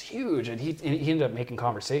 He was just huge, and he ended up making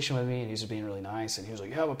conversation with me, and he was being really nice. And he was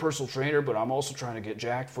like, "Yeah, I'm a personal trainer, but I'm also trying to get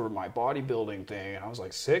jacked for my bodybuilding thing." And I was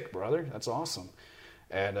like, "Sick, brother. That's awesome."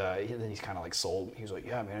 And then he's kind of like sold. He was like,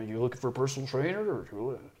 "Yeah, man, are you looking for a personal trainer?" Or I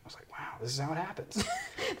was like, "Wow, this is how it happens.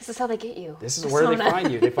 This is how they get you. This is where they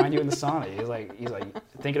find you. They find you in the sauna." He's like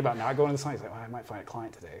thinking about not going to the sauna. He's like, "Well, I might find a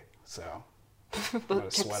client today." So. But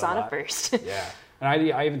get the sauna first. Yeah,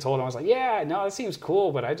 and I even told him, I was like, yeah, no, it seems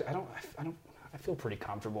cool, but I feel pretty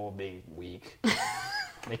comfortable being weak.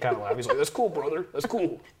 And he kind of laughed. He's like, "That's cool, brother. That's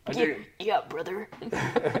cool. I dig it." Yeah, brother.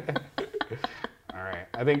 All right,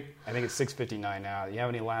 I think it's 6:59 now. Do you have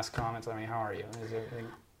any last comments? I mean, how are you? Is everything?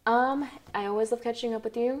 I always love catching up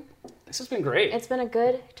with you. This has been great. It's been a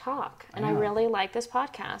good talk, and I really like this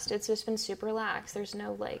podcast. It's just been super relaxed. There's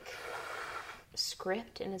no like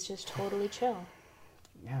script, and it's just totally chill.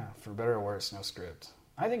 Yeah, for better or worse, no script.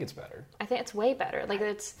 I think it's better. I think it's way better. Like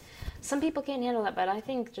it's some people can't handle that, but I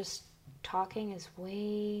think just talking is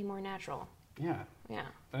way more natural. Yeah. Yeah.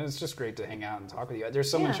 And it's just great to hang out and talk with you. There's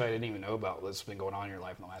so much I didn't even know about what's been going on in your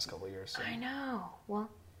life in the last couple of years. So. I know. Well,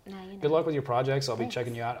 now you know. Good luck with your projects. I'll be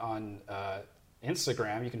checking you out on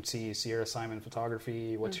Instagram. You can see Sierra Simon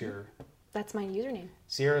Photography. What's your... That's my username.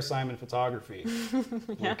 Sierra Simon Photography.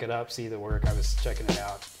 Yeah. Look it up, see the work. I was checking it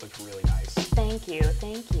out. It looked really nice. Thank you. All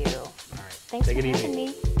right. Thanks Take for it having easy.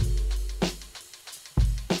 me.